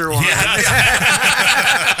kosher one.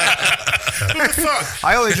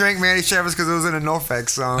 I only drank Manischewitz because it was in a NoFX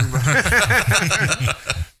song.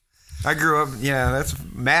 I grew up. Yeah, that's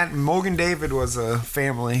Matt Mogan David was a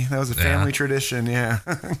family. That was a family tradition. Yeah.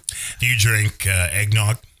 Do you drink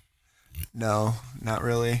eggnog? No, not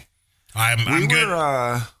really. I'm good.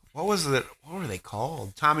 What was it? What were they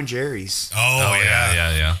called? Tom and Jerry's. Oh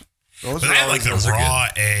yeah. Those But were I had like always the raw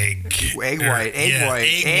egg.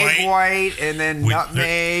 egg white, and then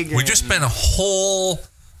nutmeg. We just spent a whole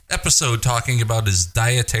episode talking about his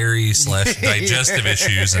dietary / digestive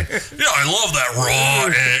issues, and I love that raw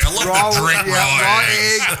egg. I love to drink raw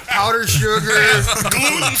egg, powdered sugar,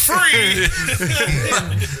 Gluten free.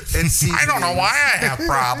 and seasoning. I don't know why I have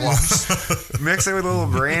problems. Mix it with a little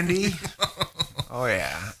brandy. Oh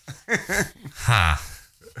yeah.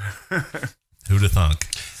 Who'da thunk?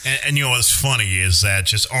 And you know what's funny is that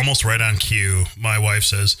just almost right on cue, my wife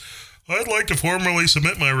says, "I'd like to formally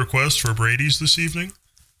submit my request for Brady's this evening."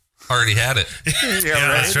 Already had it.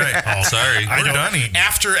 Yeah, That's right. Oh, sorry. I We're don't- done eating.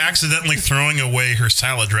 After accidentally throwing away her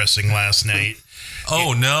salad dressing last night.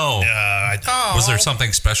 Oh, no. Was there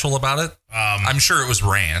something special about it? I'm sure it was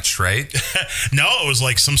ranch, right? No, it was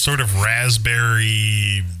like some sort of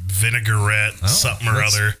raspberry vinaigrette, something or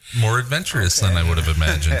that's other. More adventurous than I would have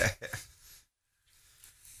imagined.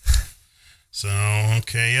 So,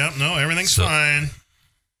 okay, yep, no, everything's fine.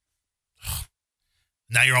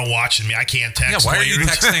 Now you're all watching me. I can't text. Yeah, why are you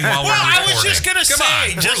texting while we're I recording? was just going to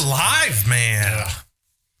say. We're live, man.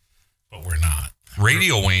 But we're not.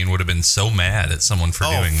 Radio Wayne would have been so mad at someone for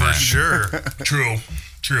doing for that. sure.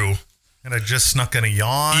 True. And I just snuck in a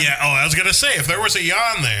yawn. Yeah, I was going to say, if there was a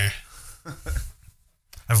yawn there.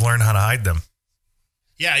 I've learned how to hide them.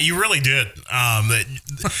 Yeah, you really did.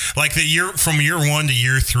 From year 1 to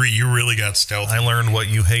year 3, you really got stealthy. I learned what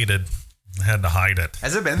you hated. I had to hide it.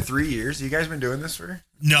 Has it been 3 years? You guys been doing this for?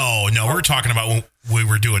 No, we're talking about when we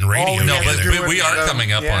were doing radio. Oh, No, together. but we are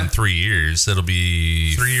coming up on 3 years. It'll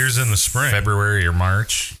be 3 years in the spring. February or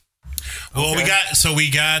March. Well,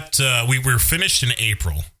 we were finished in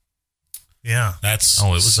April. Yeah. That's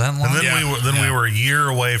Oh, it was that long? And then we were a year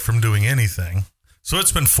away from doing anything. So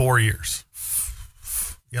it's been 4 years.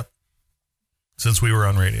 Yep. Since we were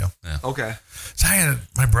on radio. Okay. So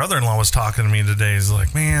my brother-in-law was talking to me today. He's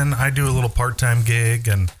like, man, I do a little part-time gig,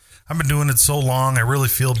 and I've been doing it so long. I really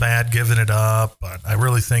feel bad giving it up, but I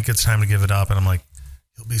really think it's time to give it up. And I'm like,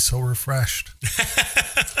 you'll be so refreshed.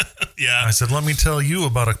 Yeah. I said, let me tell you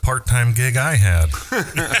about a part-time gig I had.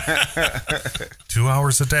 2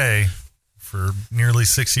 hours a day for nearly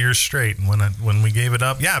 6 years straight. And when we gave it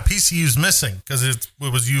up, PCU's missing because it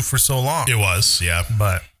was you for so long. It was, yeah.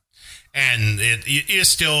 But And it is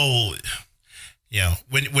still,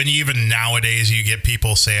 when even nowadays you get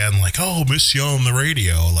people saying like, "Oh, miss you on the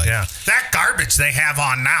radio," like, yeah, that garbage they have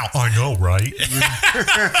on now. I know, right?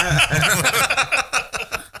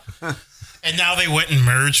 And now they went and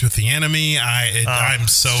merged with the enemy. I'm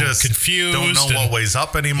so just confused. Don't know what weighs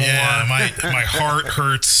up anymore. Yeah, my heart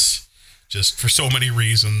hurts just for so many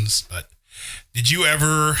reasons. But did you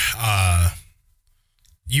ever?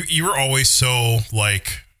 You were always so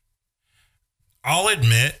like. I'll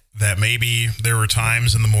admit that maybe there were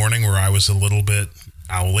times in the morning where I was a little bit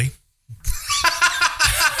owly.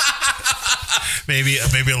 maybe a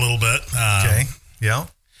little bit. Okay. Yeah.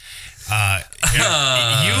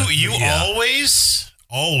 You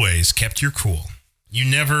always kept your cool. You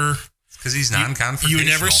never, Because he's non-confrontational. you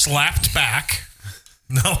never slapped back.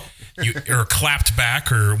 No. Or clapped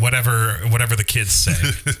back or whatever the kids say.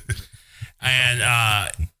 And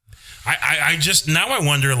I just now I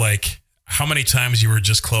wonder like how many times you were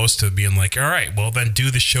just close to being like, all right, well then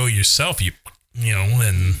do the show yourself. You know,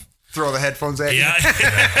 and Throw the headphones at yeah.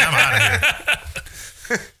 I'm out of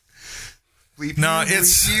here. you. No,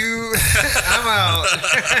 it's- you. I'm out.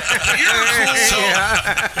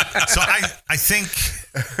 So I think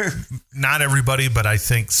not everybody, but I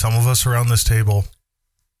think some of us around this table,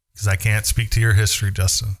 because I can't speak to your history,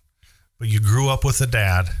 Justin, but you grew up with a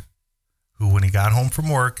dad who, when he got home from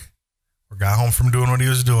work or got home from doing what he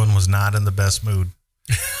was doing, was not in the best mood.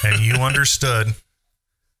 And you understood.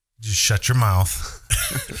 Just shut your mouth.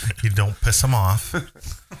 You don't piss him off.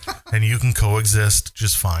 And you can coexist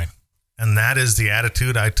just fine. And that is the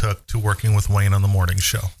attitude I took to working with Wayne on the morning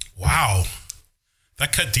show. Wow.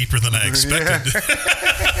 That cut deeper than I expected.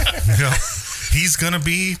 He's going to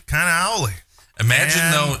be kind of owly. Imagine,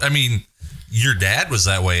 though, I mean, your dad was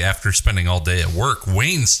that way after spending all day at work.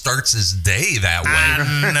 Wayne starts his day that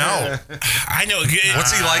way. No. I know.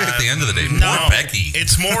 What's he like at the end of the day? No, Poor Becky.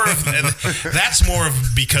 It's more of that's more of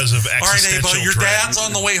because of All right, existential Ava, your dread. dad's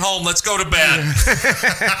on the way home. Let's go to bed.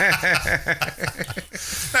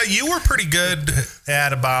 Now, you were pretty good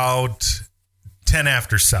at about 10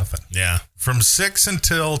 after 7. Yeah. From 6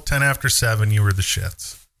 until 10 after 7, you were the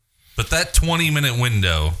shits. But that 20-minute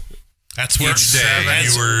window, That's where each day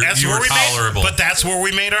that's you were where we tolerable. But that's where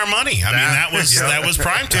we made our money. I mean, that was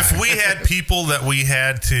prime time. If we had people that we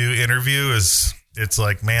had to interview, it's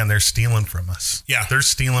like, man, they're stealing from us. Yeah. They're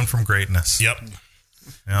stealing from greatness. Yep.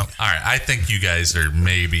 Yep. all right, I think you guys are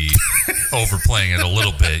maybe overplaying it a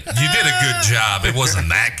little bit. You did a good job. It wasn't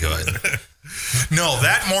that good. No,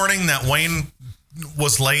 that morning that Wayne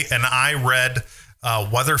was late and I read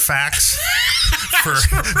weather facts for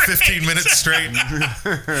 15 minutes straight.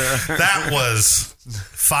 That was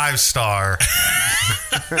 5-star.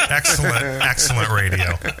 Excellent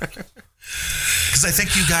radio. Because I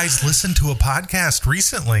think you guys listened to a podcast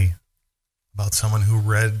recently about someone who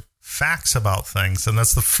read facts about things, and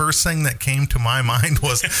that's the first thing that came to my mind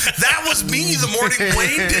was that was me the morning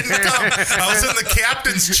Wayne didn't come. I was in the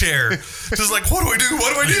captain's chair, just like, what do we do?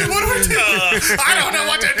 What do I do? What do I do? I don't know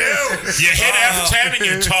what to do. You hit F10 and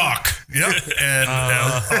you talk. Yep. And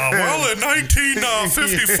well, in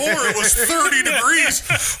 1954 it was 30 degrees.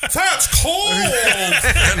 That's cold.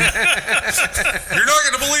 You're not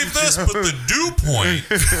going to believe this, but the dew point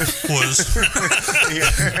was...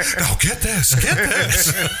 No, get this.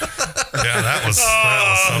 Yeah, that was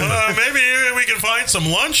something. Maybe we can find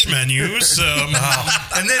some lunch menus. And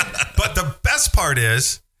then, but the best part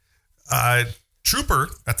is, Trooper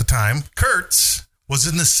at the time, Kurtz, was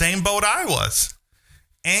in the same boat I was.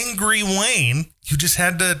 Angry Wayne, you just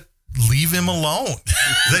had to leave him alone.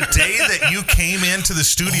 The day that you came into the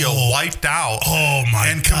studio, wiped out. Oh my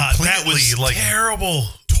and God, completely that was terrible.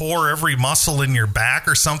 Tore every muscle in your back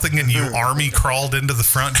or something, and you army crawled into the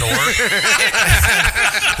front door. Went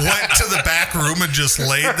to the back room and just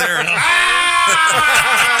laid there.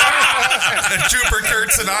 And Trooper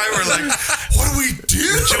Kurtz and I were like, what do we do?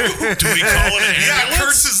 Do we call it an ambulance? Yeah,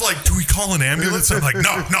 Kurtz is like, do we call an ambulance? I'm like,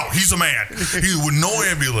 no, he's a man. He would no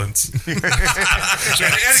ambulance. and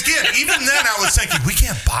again, even then I was thinking, we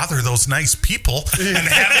can't bother those nice people and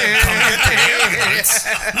have them come get the ambulance.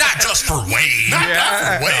 Not just for Wayne. Not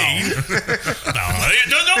for Wayne.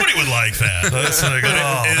 No, nobody would like that. That's like,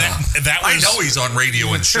 That was, I know he's on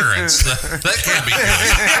radio insurance. That can't be good.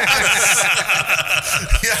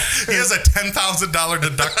 Yeah, he has a $10,000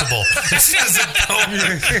 deductible.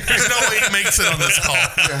 There's no way he makes it on this call.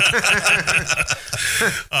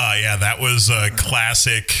 Yeah, that was a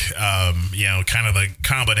classic. Kind of a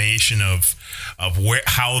combination of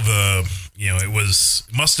how the it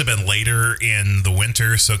must have been later in the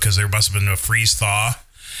winter, so because there must have been a freeze thaw.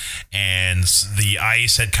 And the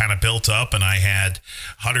ice had kind of built up, and I had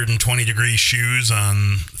 120 degree shoes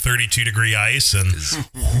on 32 degree ice, and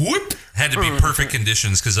whoop, Had to be perfect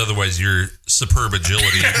conditions, because otherwise your superb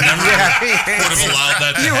agility never would have allowed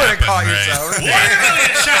that to You would have happen. caught Right? yourself.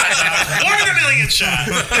 More than a million shots.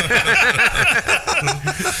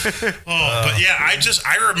 But yeah,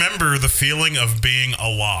 I remember the feeling of being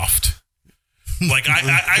aloft. Like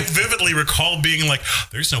I vividly recall being like,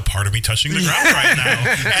 "There's no part of me touching the ground right now."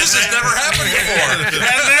 This has never happened before.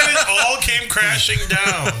 And then it all came crashing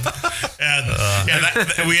down. And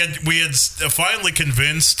we had finally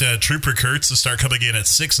convinced Trooper Kurtz to start coming in at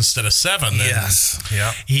 6 instead of 7. Yes.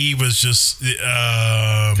 Yeah. He was just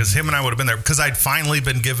Because him and I would have been there because I'd finally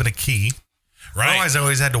been given a key. right. Otherwise, I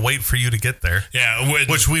always had to wait for you to get there. Yeah,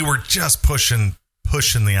 Which we were just pushing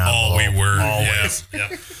the envelope. oh, we were. Always. Yeah.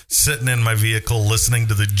 Sitting in my vehicle, listening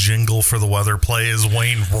to the jingle for the weather play as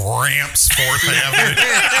Wayne ramps 4th Avenue.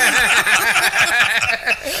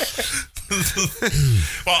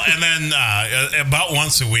 Well, and then about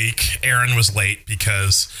once a week, Aaron was late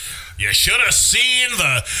because you should have seen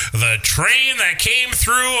the train that came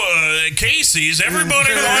through Casey's.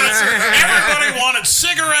 Everybody wanted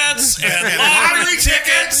cigarettes and lottery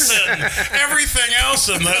tickets and everything else,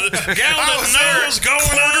 and the gal didn't know what was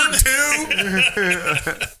going on.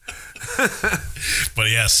 But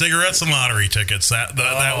yeah, cigarettes and lottery tickets. That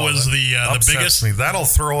was the biggest. Me. That'll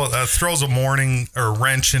throws a morning or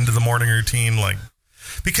wrench into the morning routine, like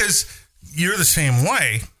because you're the same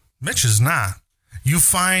way. Mitch is not. You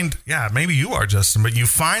find, maybe you are, Justin, but you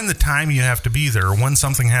find the time you have to be there or when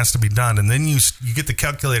something has to be done, and then you get the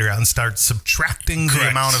calculator out and start subtracting the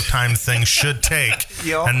amount of time things should take,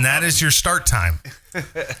 Yep. and that is your start time.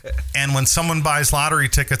 And when someone buys lottery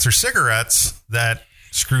tickets or cigarettes, that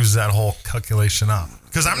screws that whole calculation up.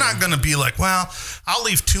 Because I'm not going to be like, well, I'll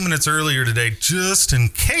leave 2 minutes earlier today just in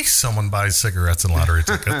case someone buys cigarettes and lottery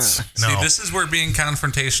tickets. No. See, this is where being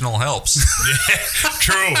confrontational helps.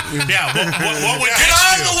 True. Yeah. What would Get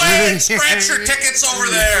on the way and scratch your tickets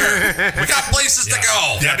over there. We got places to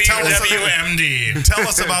go. Yeah, WWMD. Tell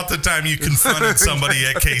us about the time you confronted somebody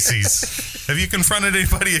at Casey's. Have you confronted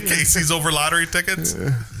anybody at Casey's over lottery tickets?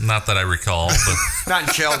 Not that I recall, but Not in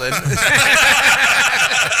Sheldon.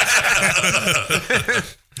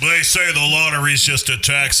 They say the lottery's just a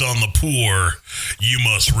tax on the poor. You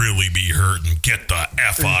must really be hurting. Get the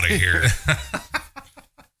F out of here.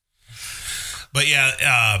 But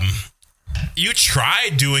yeah, you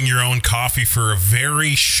tried doing your own coffee for a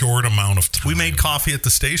very short amount of time. We made coffee at the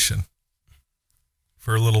station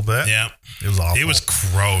for a little bit. Yeah. It was awful. It was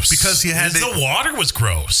gross. Because you had the water was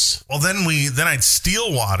gross. Well, then I'd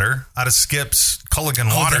steal water out of Skip's Culligan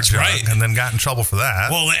water that's jug, right. and then got in trouble for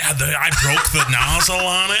that. Well, I broke the nozzle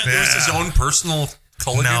on it. it was his own personal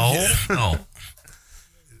Culligan. No.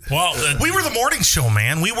 Well, we were the morning show,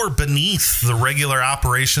 man. We were beneath the regular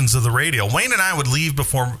operations of the radio. Wayne and I would leave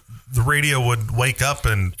before the radio would wake up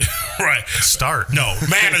and right. start. No,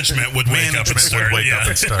 management would wake up and start. We had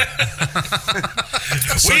a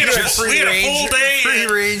full day. Free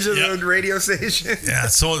range of the radio station. Yeah,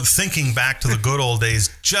 so thinking back to the good old days,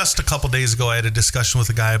 just a couple days ago, I had a discussion with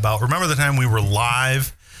a guy about, remember the time we were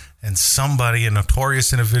live and somebody, a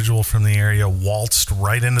notorious individual from the area, waltzed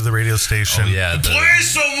right into the radio station. Oh, yeah. Play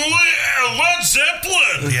some Led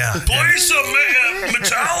Zeppelin. Yeah. Play some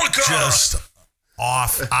Metallica. Just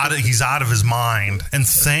he's out of his mind. And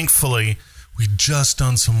thankfully, we'd just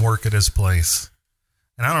done some work at his place.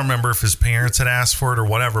 And I don't remember if his parents had asked for it or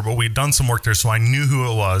whatever, but we'd done some work there, so I knew who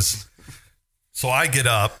it was. So I get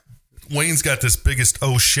up. Wayne's got this biggest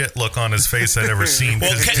oh shit look on his face I'd ever seen.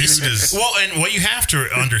 Well, and what you have to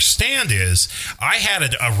understand is I had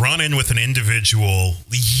a run-in with an individual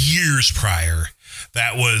years prior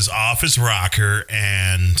that was off his rocker,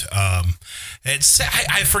 and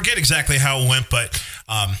I forget exactly how it went, but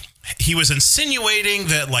he was insinuating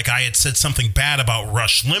that like I had said something bad about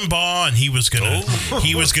Rush Limbaugh, and he was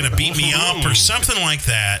gonna beat me up or something like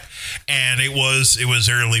that. And it was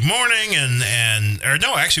early morning, or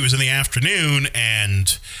no, actually it was in the afternoon,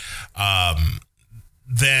 and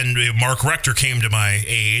then Mark Rector came to my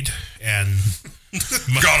aid and.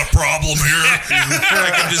 Got a problem here. I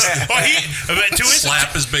can just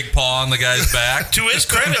slap his big paw on the guy's back. To his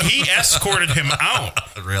credit, he escorted him out.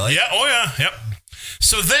 Really? Yeah. Oh, yeah. Yep.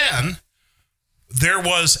 So then there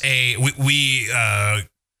was we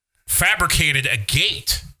fabricated a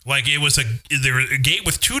gate. Like there was a gate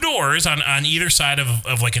with two doors on either side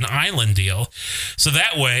of like an island deal. So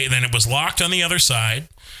that way, then it was locked on the other side.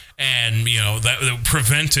 And, that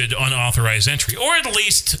prevented unauthorized entry, or at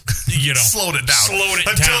least, slowed it down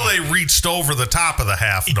until they reached over the top of the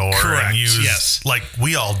half door. Correct. And used, like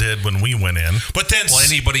we all did when we went in. But then,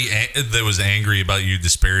 anybody that was angry about you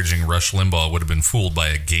disparaging Rush Limbaugh would have been fooled by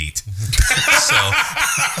a gate. So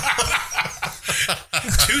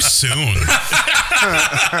too soon.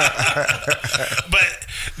 But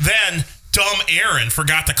then dumb Aaron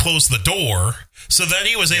forgot to close the door. So then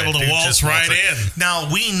he was able to waltz right in. Now,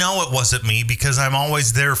 we know it wasn't me because I'm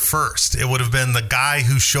always there first. It would have been the guy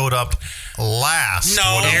who showed up last.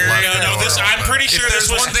 I'm pretty sure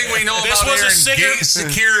there's one thing we know about Aaron. Gate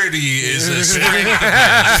security is a strength.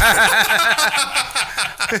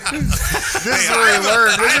 This is where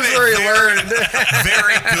he learned.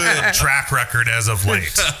 Very good track record as of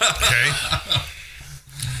late. Okay.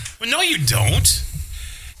 Well, no, you don't.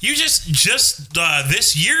 You just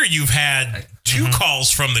this year you've had two calls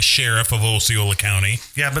from the sheriff of Osceola County.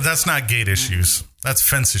 Yeah, but that's not gate issues. That's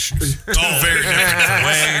fence issues. Oh, very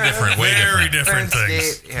different. Way different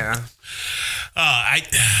things. Gate, yeah. I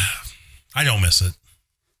don't miss it.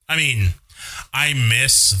 I mean, I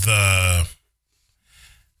miss the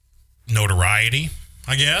notoriety,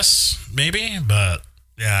 I guess, maybe, but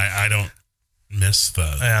yeah, I don't miss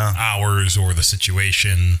the hours or the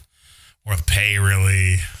situation. Or the pay,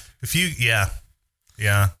 really. Yeah.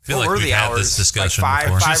 I feel like we've had this discussion like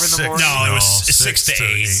before. 5 in the morning? No, it was 6 to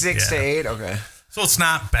 8. 6 to 8, okay. So it's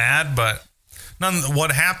not bad, but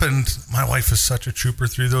what happened, my wife is such a trooper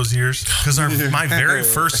through those years. Because my very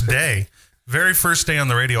first day on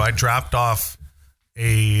the radio, I dropped off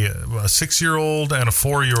a 6-year-old and a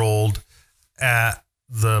 4-year-old at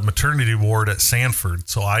the maternity ward at Sanford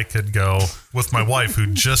so I could go with my wife who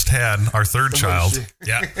just had our third child.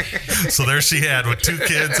 Yeah. So there she had with 2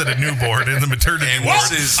 kids and a newborn in the maternity And ward.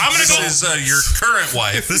 this I'm gonna go- is your current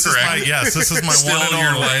wife, This correct? is my Still one and your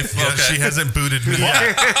only wife? Yeah, Okay. she hasn't booted me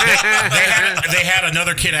yet. They had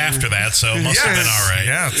another kid after that, so it must have been all right.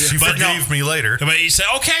 Yeah, she But forgave me later. But he said,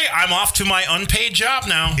 okay, I'm off to my unpaid job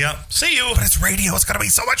now. Yep. See you. But it's radio. It's going to be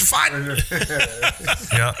so much fun.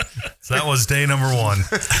 Yeah. So that was day number 1.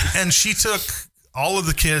 And she took all of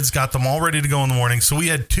the kids, got them all ready to go in the morning. So we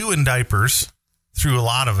had 2 in diapers through a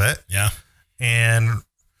lot of it. Yeah. And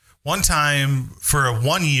one time for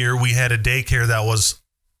 1 year, we had a daycare that was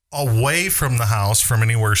away from the house from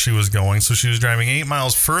anywhere she was going. So she was driving 8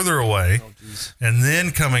 miles further away and then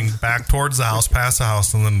coming back towards the house, past the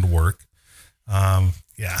house, and then to work.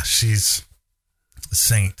 Yeah, she's a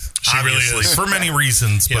saint. She really obviously, is. for many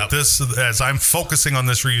reasons. Yep. But this, as I'm focusing on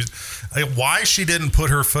this reason, why she didn't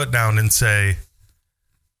put her foot down and say,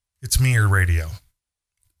 "It's me or radio,"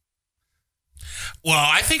 Well,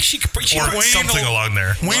 I think she or something along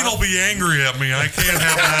there. Wayne will be angry at me. I can't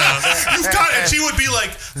have that. You've got, and she would be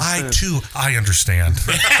like, I understand.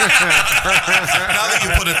 Now that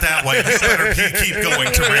you put it that way, you better keep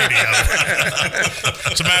going to radio.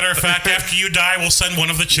 As a matter of fact, after you die, we'll send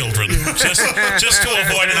one of the children just to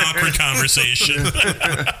avoid an awkward conversation.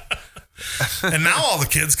 And now all the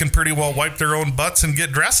kids can pretty well wipe their own butts and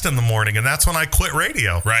get dressed in the morning, and that's when I quit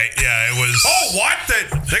radio. Right? Yeah, it was. Oh, what?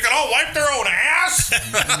 They can all wipe their own ass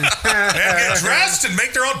and get dressed and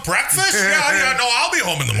make their own breakfast? Yeah, no, I'll be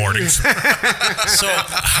home in the mornings. So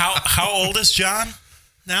how old is John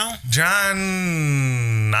now?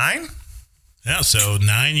 John 9? Yeah, so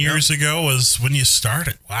 9 years ago was when you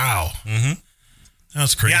started. Wow. Mm-hmm. That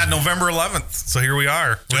was crazy. Yeah, November 11th. So here we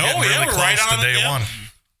are. We're Oh, getting yeah, really we're close right to on, day yeah. 1.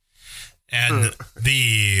 And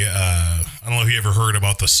I don't know if you ever heard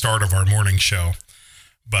about the start of our morning show,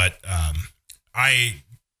 but I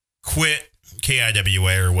quit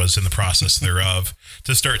KIWA, or was in the process thereof,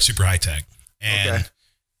 to start Super High Tech. And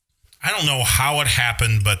I don't know how it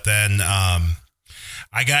happened, but then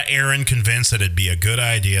I got Aaron convinced that it'd be a good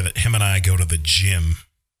idea that him and I go to the gym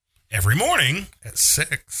every morning At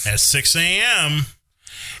 6. at 6 a.m.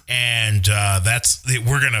 And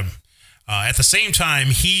we're going to, at the same time,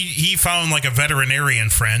 he found like a veterinarian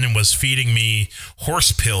friend and was feeding me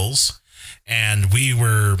horse pills. And we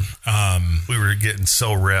were getting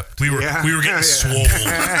so ripped. we were getting swole.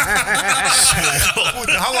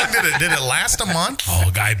 How long did it last? A month? Oh,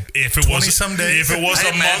 guy! If it was 20-some days? if it was I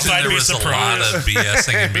a month, imagine I'd there be was a lot surprised. of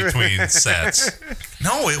BSing in between sets.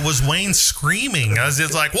 No, it was Wayne screaming.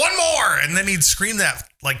 It's like, one more, and then he'd scream that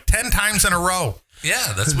like 10 times in a row.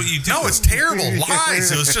 Yeah, that's what you do. No, it's terrible.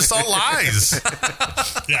 Lies. It was just all lies.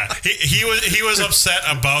 Yeah, he was upset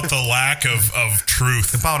about the lack of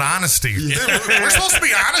truth. About honesty. We're supposed to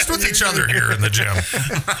be honest with each other here in the gym.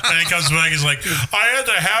 And he comes back, he's like, I had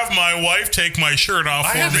to have my wife take my shirt off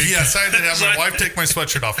for me. I had to have my wife take my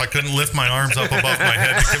sweatshirt off. I couldn't lift my arms up above my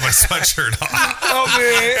head to get my sweatshirt off. Oh,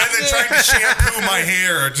 man. And then trying to shampoo my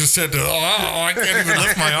hair. I just said, I can't even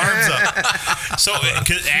lift my arms up. So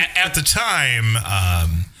 'cause at the time,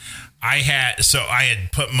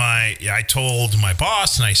 I told my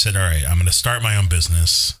boss, and I said, all right, I'm going to start my own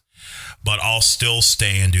business, but I'll still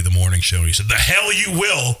stay and do the morning show. And he said, the hell you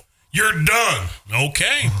will. You're done.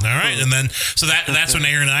 Okay. All right. And then, so that's when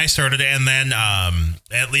Aaron and I started. And then,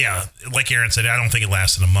 like Aaron said, I don't think it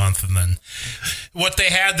lasted a month. And then what they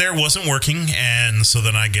had there wasn't working. And so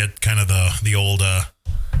then I get kind of the old,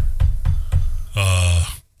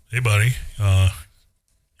 hey buddy,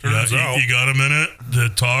 you got a minute to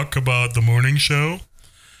talk about the morning show?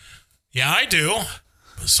 Yeah, I do.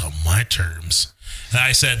 But it's on my terms. And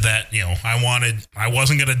I said that, I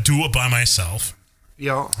wasn't going to do it by myself.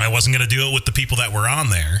 Yo. I wasn't going to do it with the people that were on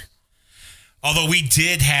there. Although we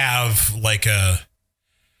did have like a...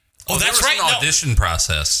 Oh, there that's was right. an audition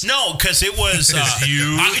process. No, because it was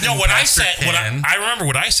you and what I Pastor said. Ken. I remember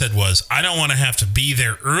what I said was, I don't want to have to be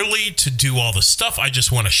there early to do all the stuff. I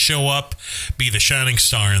just want to show up, be the shining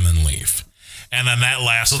star, and then leave. And then that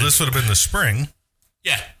lasted. So this would have been the spring.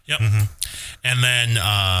 Yeah. Yep. Mm-hmm. And then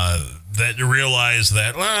that realized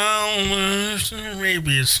that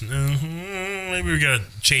maybe we got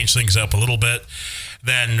to change things up a little bit.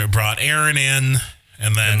 Then brought Aaron in,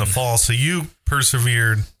 and then In the fall. So you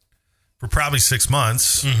persevered for probably 6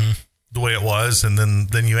 months, the way it was, and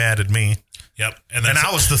then you added me. Yep. And then And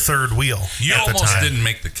I was the third wheel You at the almost time. didn't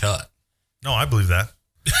make the cut. No, I believe that.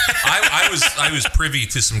 I was privy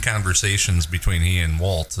to some conversations between he and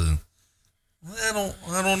Walt, and I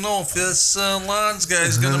don't know if this Lons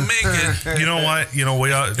guy's gonna make it. You know what? You know,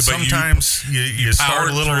 we sometimes you start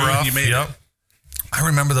a little rough. You made it. I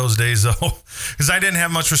remember those days though, because I didn't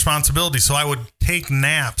have much responsibility, so I would take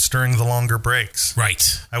naps during the longer breaks. Right.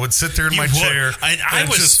 I would sit there in my chair and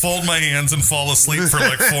just fold my hands and fall asleep for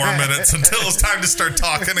like 4 minutes until it was time to start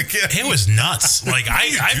talking again. It was nuts. Like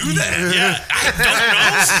I do that. Yeah, I don't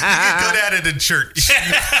know. You get good at it in church.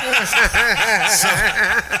 So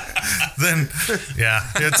then, yeah,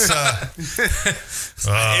 it's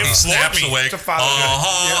it snaps away.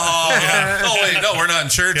 Oh wait, no, we're not in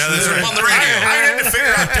church. Yeah, This is right. on the radio. I had to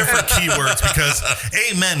figure out different keywords because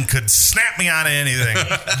amen could snap me out of anything,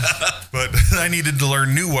 but I needed to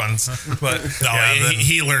learn new ones. But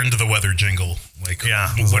he learned the weather jingle. Like,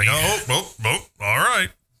 I was like, all right.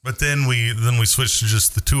 But then we switched to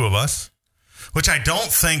just the two of us, which I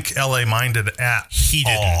don't think LA minded at he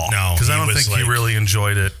didn't. all. No, because I don't think he really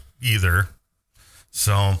enjoyed it either.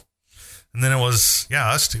 So, and then it was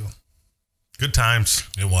us two. Good times.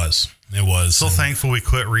 It was. So thankful we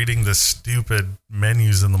quit reading the stupid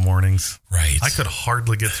menus in the mornings. Right. I could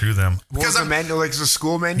hardly get through them. Because the menu, like the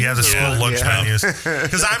school menus? Yeah, the school lunch menus.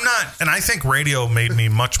 Because I'm not, and I think radio made me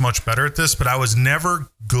much, much better at this, but I was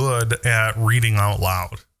never good at reading out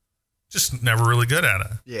loud. Just never really good at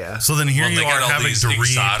it. Yeah. So then here They you are got all having these to read.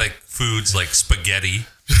 exotic foods like spaghetti.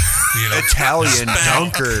 Italian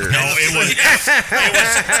dunker. No, it was.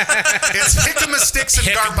 It's jicama sticks and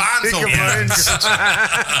garbanzo beans.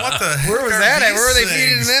 What the heck? Where was that at? Where were they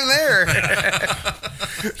feeding them there?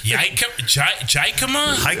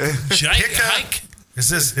 Jicama? Hike? Is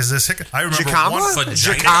this hick? I remember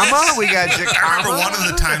Jicama? We got Jicama. I remember one of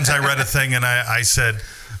the times I read a thing and I said,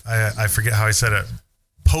 I forget how I said it.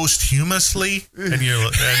 Posthumously, and then you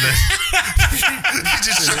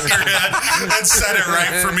just shook your head and said it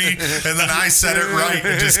right for me, and then I said it right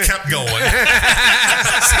and just kept going.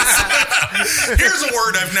 Here's a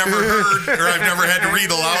word I've never heard or I've never had to read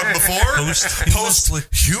aloud before.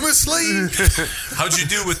 Posthumously. How'd you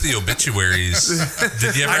do with the obituaries?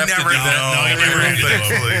 Did you ever have to do that? No, I never had to do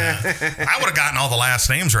thankfully. I would have gotten all the last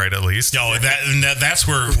names right at least. No, that's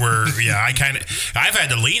where I've had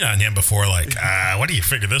to lean on him before. Like, what do you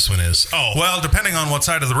figure this one is? Oh, well, depending on what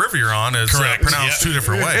side of the river you're on, it's pronounced two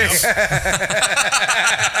different ways.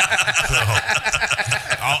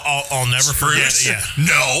 I'll never forget. Yeah.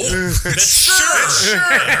 No, it's sure.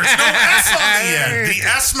 There's no S on the end. The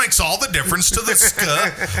S makes all the difference to the sk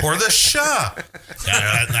or the sh.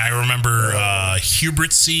 I remember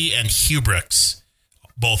hubritzy and hubrix,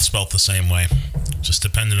 both spelt the same way, just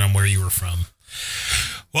depending on where you were from.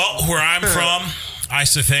 Well, where I'm from, I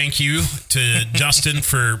say thank you to Justin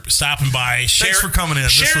for stopping by. Thanks for coming in.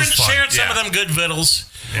 This was fun. Sharing some of them good vittles.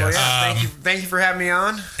 Well, thank you for having me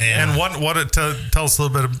on. And tell us a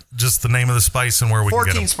little bit of just the name of the spice and where we can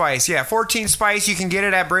get 14 them. Spice. Yeah, 14 Spice. You can get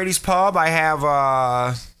it at Brady's Pub. I have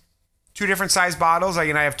 2 different size bottles. I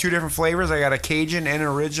have 2 different flavors. I got a Cajun and an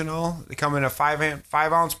original. They come in a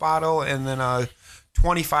 5-ounce bottle and then a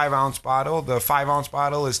 25-ounce bottle. The 5-ounce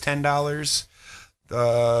bottle is $10.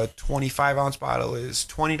 The 25-ounce bottle is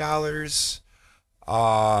 $20.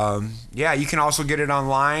 You can also get it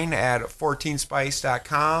online at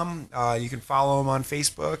 14spice.com. You can follow them on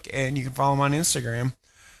Facebook and you can follow them on Instagram.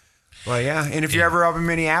 Well, yeah. And if you're ever up in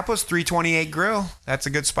Minneapolis, 328 Grill. That's a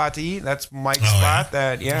good spot to eat. That's Mike's spot.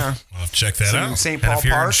 I'll check that out. In St. Paul if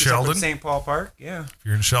you're in Park. Sheldon? St. Paul Park. Yeah. If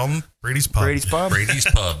you're in Sheldon, Brady's Pub. Brady's Pub. Brady's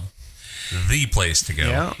Pub, the place to go.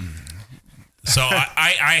 Yeah. So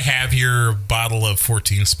I have your bottle of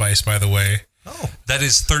 14 Spice, by the way. Oh. That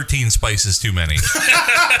is 13 spices too many.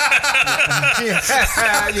 Yeah.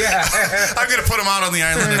 I'm going to put them out on the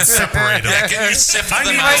island and separate them. Yeah, can you sift them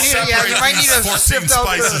You out? might need to 14 sift out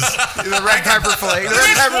spices. the red pepper flake. The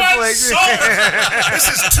red pepper flakes.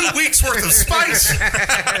 This is 2 weeks worth of spice.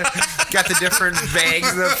 Got the different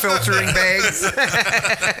bags, the filtering bags.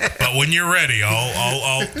 But when you're ready,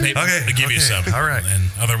 I'll maybe give you some. All right. And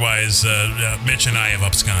otherwise, Mitch and I have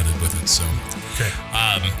absconded with it. So, Okay.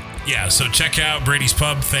 So check out Brady's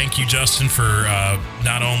Pub. Thank you, Justin, for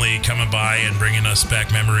not only coming by and bringing us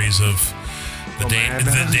back memories of the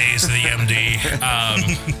days of the MD.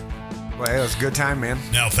 Well, it was a good time, man.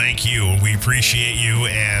 No, thank you. We appreciate you.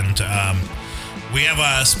 And we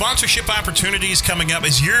have sponsorship opportunities coming up.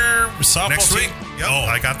 Is your softball Next team? week. Yep.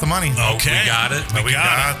 I got the money. Okay. We got it. We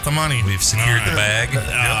got the money. We've secured the bag. All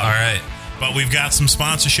right. But we've got some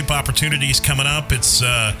sponsorship opportunities coming up. It's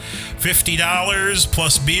 $50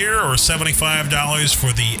 plus beer or $75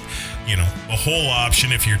 for the, a whole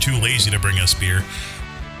option if you're too lazy to bring us beer.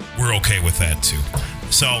 We're okay with that too.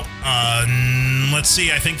 So, let's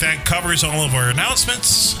see. I think that covers all of our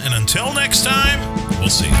announcements. And until next time, we'll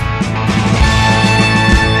see you.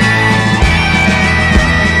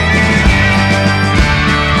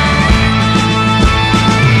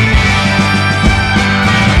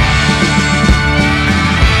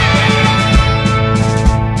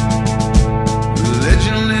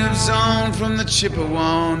 From the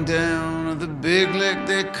Chippewa down of the big lake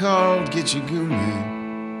they called Gitchagumi.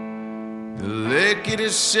 The lake, it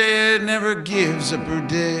is said, never gives up her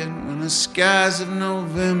dead when the skies of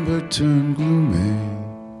November turn gloomy.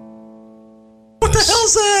 What the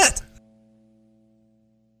hell's that?